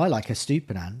 So I like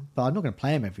Estupinan, but I'm not going to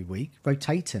play him every week.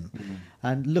 Rotate him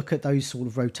and look at those sort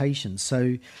of rotations.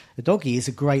 So the doggy is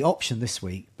a great option this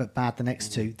week, but bad the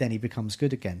next 2, then he becomes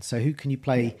good again. So who can you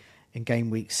play in game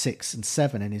week 6 and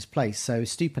 7 in his place? So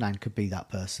Estupinan could be that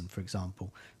person, for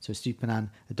example. So Estupinan,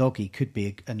 a doggy could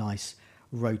be a nice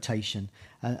rotation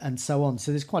and so on.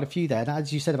 So there's quite a few there. And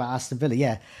as you said about Aston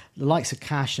Villa, the likes of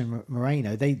Cash and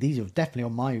Moreno, these are definitely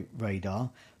on my radar.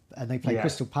 And they play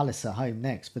Crystal Palace at home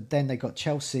next, but then they got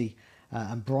Chelsea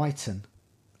and Brighton.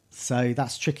 So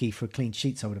that's tricky for clean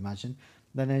sheets, I would imagine.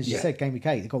 Then, as you said, game week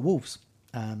 8, they've got Wolves.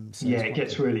 It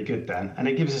gets really good then. And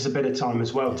it gives us a bit of time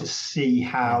as well to see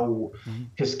how,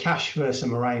 because Cash versus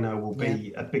Moreno will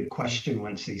be a big question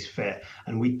once he's fit.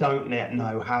 And we don't yet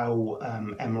know how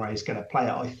Emre is going to play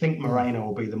it. I think Moreno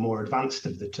will be the more advanced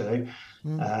of the 2.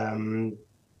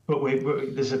 But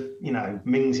there's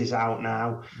Mings is out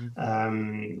now.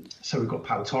 So we've got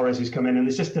Pau Torres who's come in, and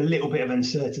there's just a little bit of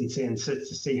uncertainty and to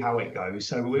see how it goes.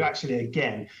 So we're actually,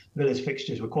 again, Villa's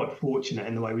fixtures, we're quite fortunate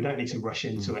in the way we don't need to rush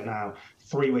into it now.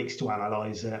 3 weeks to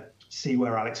analyse it, see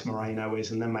where Alex Moreno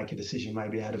is, and then make a decision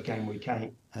maybe ahead of game week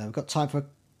 8. We've got time for a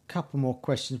couple more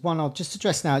questions. One I'll just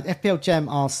address now. FPL Gem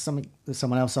asked something that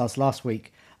someone else asked last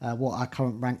week. What our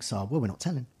current ranks are. Well, we're not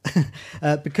telling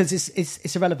because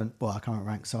it's irrelevant what our current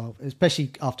ranks are,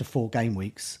 especially after 4 game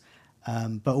weeks.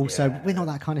 But also, we're not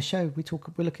that kind of show.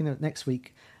 We're looking at next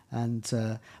week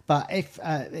But if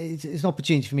it's an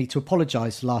opportunity for me to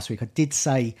apologise last week. I did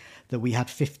say that we had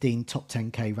 15 top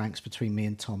 10k ranks between me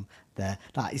and Tom there.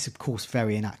 That is, of course,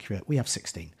 very inaccurate. We have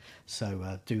 16.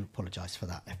 So do apologise for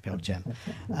that, FPL Gem.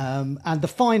 And the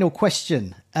final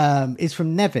question is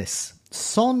from Nevis.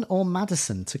 Son or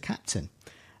Maddison to captain?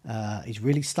 He's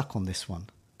really stuck on this one.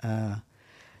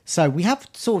 So we have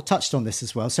sort of touched on this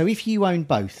as well. So if you own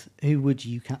both, who would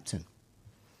you captain?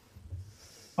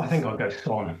 I think I'll go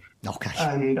Son. Okay.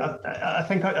 And I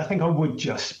think I would,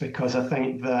 just because I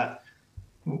think that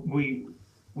we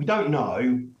don't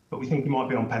know, but we think he might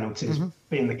be on penalties,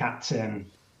 being the captain.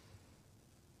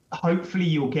 Hopefully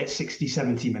you'll get 60,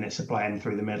 70 minutes of playing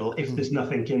through the middle. If there's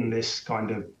nothing in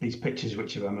these pictures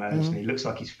which have emerged, and he looks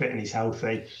like he's fit and he's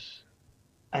healthy.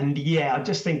 And yeah, I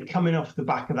just think coming off the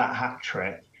back of that hat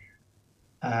trick,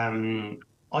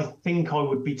 I think I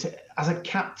would be, as a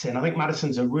captain, I think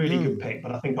Maddison's a really good pick,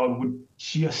 but I think I would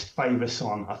just favour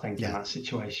Son, I think, in that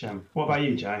situation. What about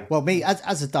you, Jay? Well, me,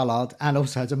 as a dullard and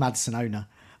also as a Maddison owner,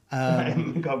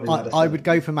 I would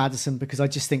go for Maddison because I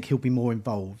just think he'll be more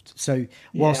involved. So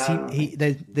whilst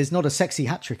there's not a sexy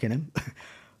hat trick in him,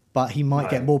 but he might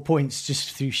get more points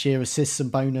just through sheer assists and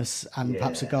bonus and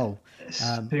perhaps a goal. As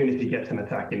soon as he gets an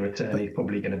attack in return, he's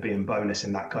probably going to be in bonus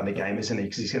in that kind of game, isn't he?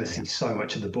 Because he's going to see so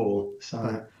much of the ball.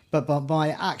 So, but my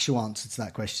actual answer to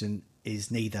that question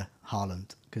is neither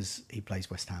Haaland, because he plays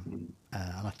West Ham,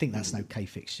 and I think that's an okay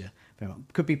fixture.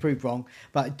 Could be proved wrong,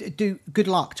 but good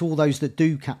luck to all those that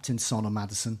do captain Son or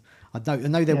Maddison. I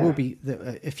know there will be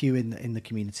a few in the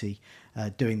community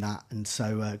doing that, and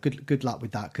so good luck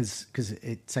with that, because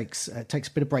it takes a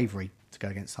bit of bravery to go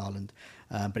against Haaland,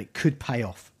 but it could pay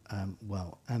off.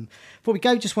 Before we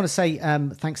go, just want to say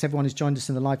thanks to everyone who's joined us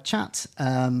in the live chat,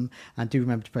 and do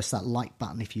remember to press that like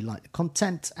button if you like the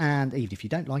content, and even if you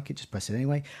don't like it, just press it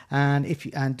anyway.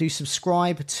 And do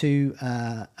subscribe to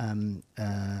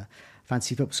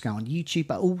Fantasy Football Scout on YouTube,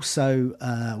 but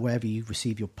also wherever you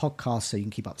receive your podcasts, so you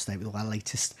can keep up to date with all our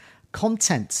latest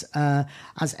content.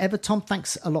 As ever, Tom,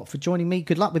 thanks a lot for joining me.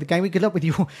 Good luck with the game. Good luck with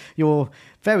your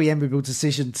very enviable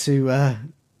decision to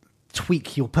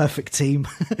tweak your perfect team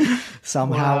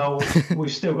somehow. Well, we've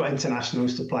still got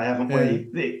internationals to play, haven't we?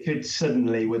 It could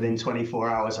suddenly, within 24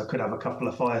 hours, I could have a couple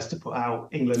of fires to put out.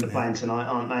 England are playing tonight,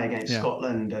 aren't they, against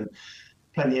Scotland, and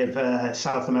plenty of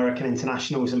South American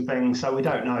internationals and things. So we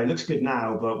don't know. It looks good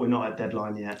now, but we're not at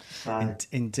deadline yet. So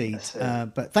Indeed.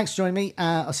 But thanks for joining me.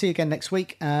 I'll see you again next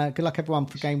week. Good luck, everyone,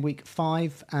 for Game Week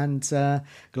 5, and good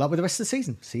luck with the rest of the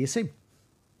season. See you soon.